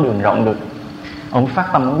có mở đường rộng được. Ông phát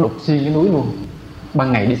tâm ông đục xuyên cái núi luôn,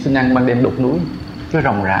 ban ngày đi xin ăn, ban đêm đục núi, cứ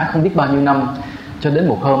ròng rã không biết bao nhiêu năm. Cho đến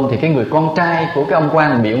một hôm thì cái người con trai của cái ông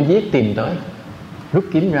quan bị ông giết tìm tới, rút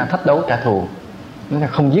kiếm ra thách đấu trả thù. Nó là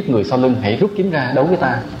không giết người sau lưng, hãy rút kiếm ra đấu với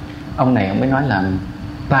ta. Ông này ông mới nói là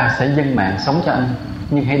ta sẽ dâng mạng sống cho anh,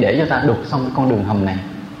 nhưng hãy để cho ta đục xong cái con đường hầm này.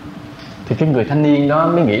 Thì cái người thanh niên đó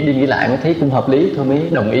mới nghĩ đi nghĩ lại, mới thấy cũng hợp lý thôi, mới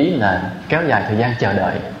đồng ý là kéo dài thời gian chờ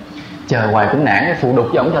đợi. Chờ hoài cũng nản, cái phụ đục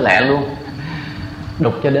với ông cho lẹ luôn.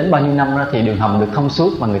 Đục cho đến bao nhiêu năm đó thì đường hầm được thông suốt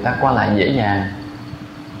và người ta qua lại dễ dàng.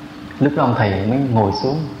 Lúc đó ông thầy mới ngồi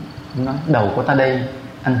xuống, nói đầu của ta đây,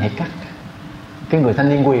 anh hãy cắt. Cái người thanh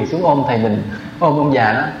niên quỳ xuống ôm thầy mình, ôm ông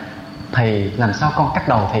già đó. Thầy làm sao con cắt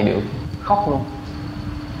đầu thầy được, khóc luôn.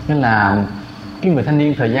 Nên là cái người thanh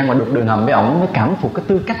niên thời gian mà đục đường hầm với ổng mới cảm phục cái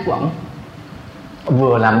tư cách của ổng.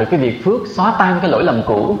 Vừa làm được cái việc phước xóa tan cái lỗi lầm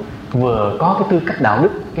cũ, vừa có cái tư cách đạo đức.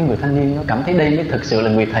 Cái người thanh niên nó cảm thấy đây mới thực sự là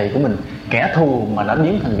người thầy của mình, kẻ thù mà đã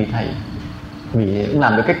biến thành vị thầy, vì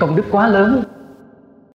làm được cái công đức quá lớn.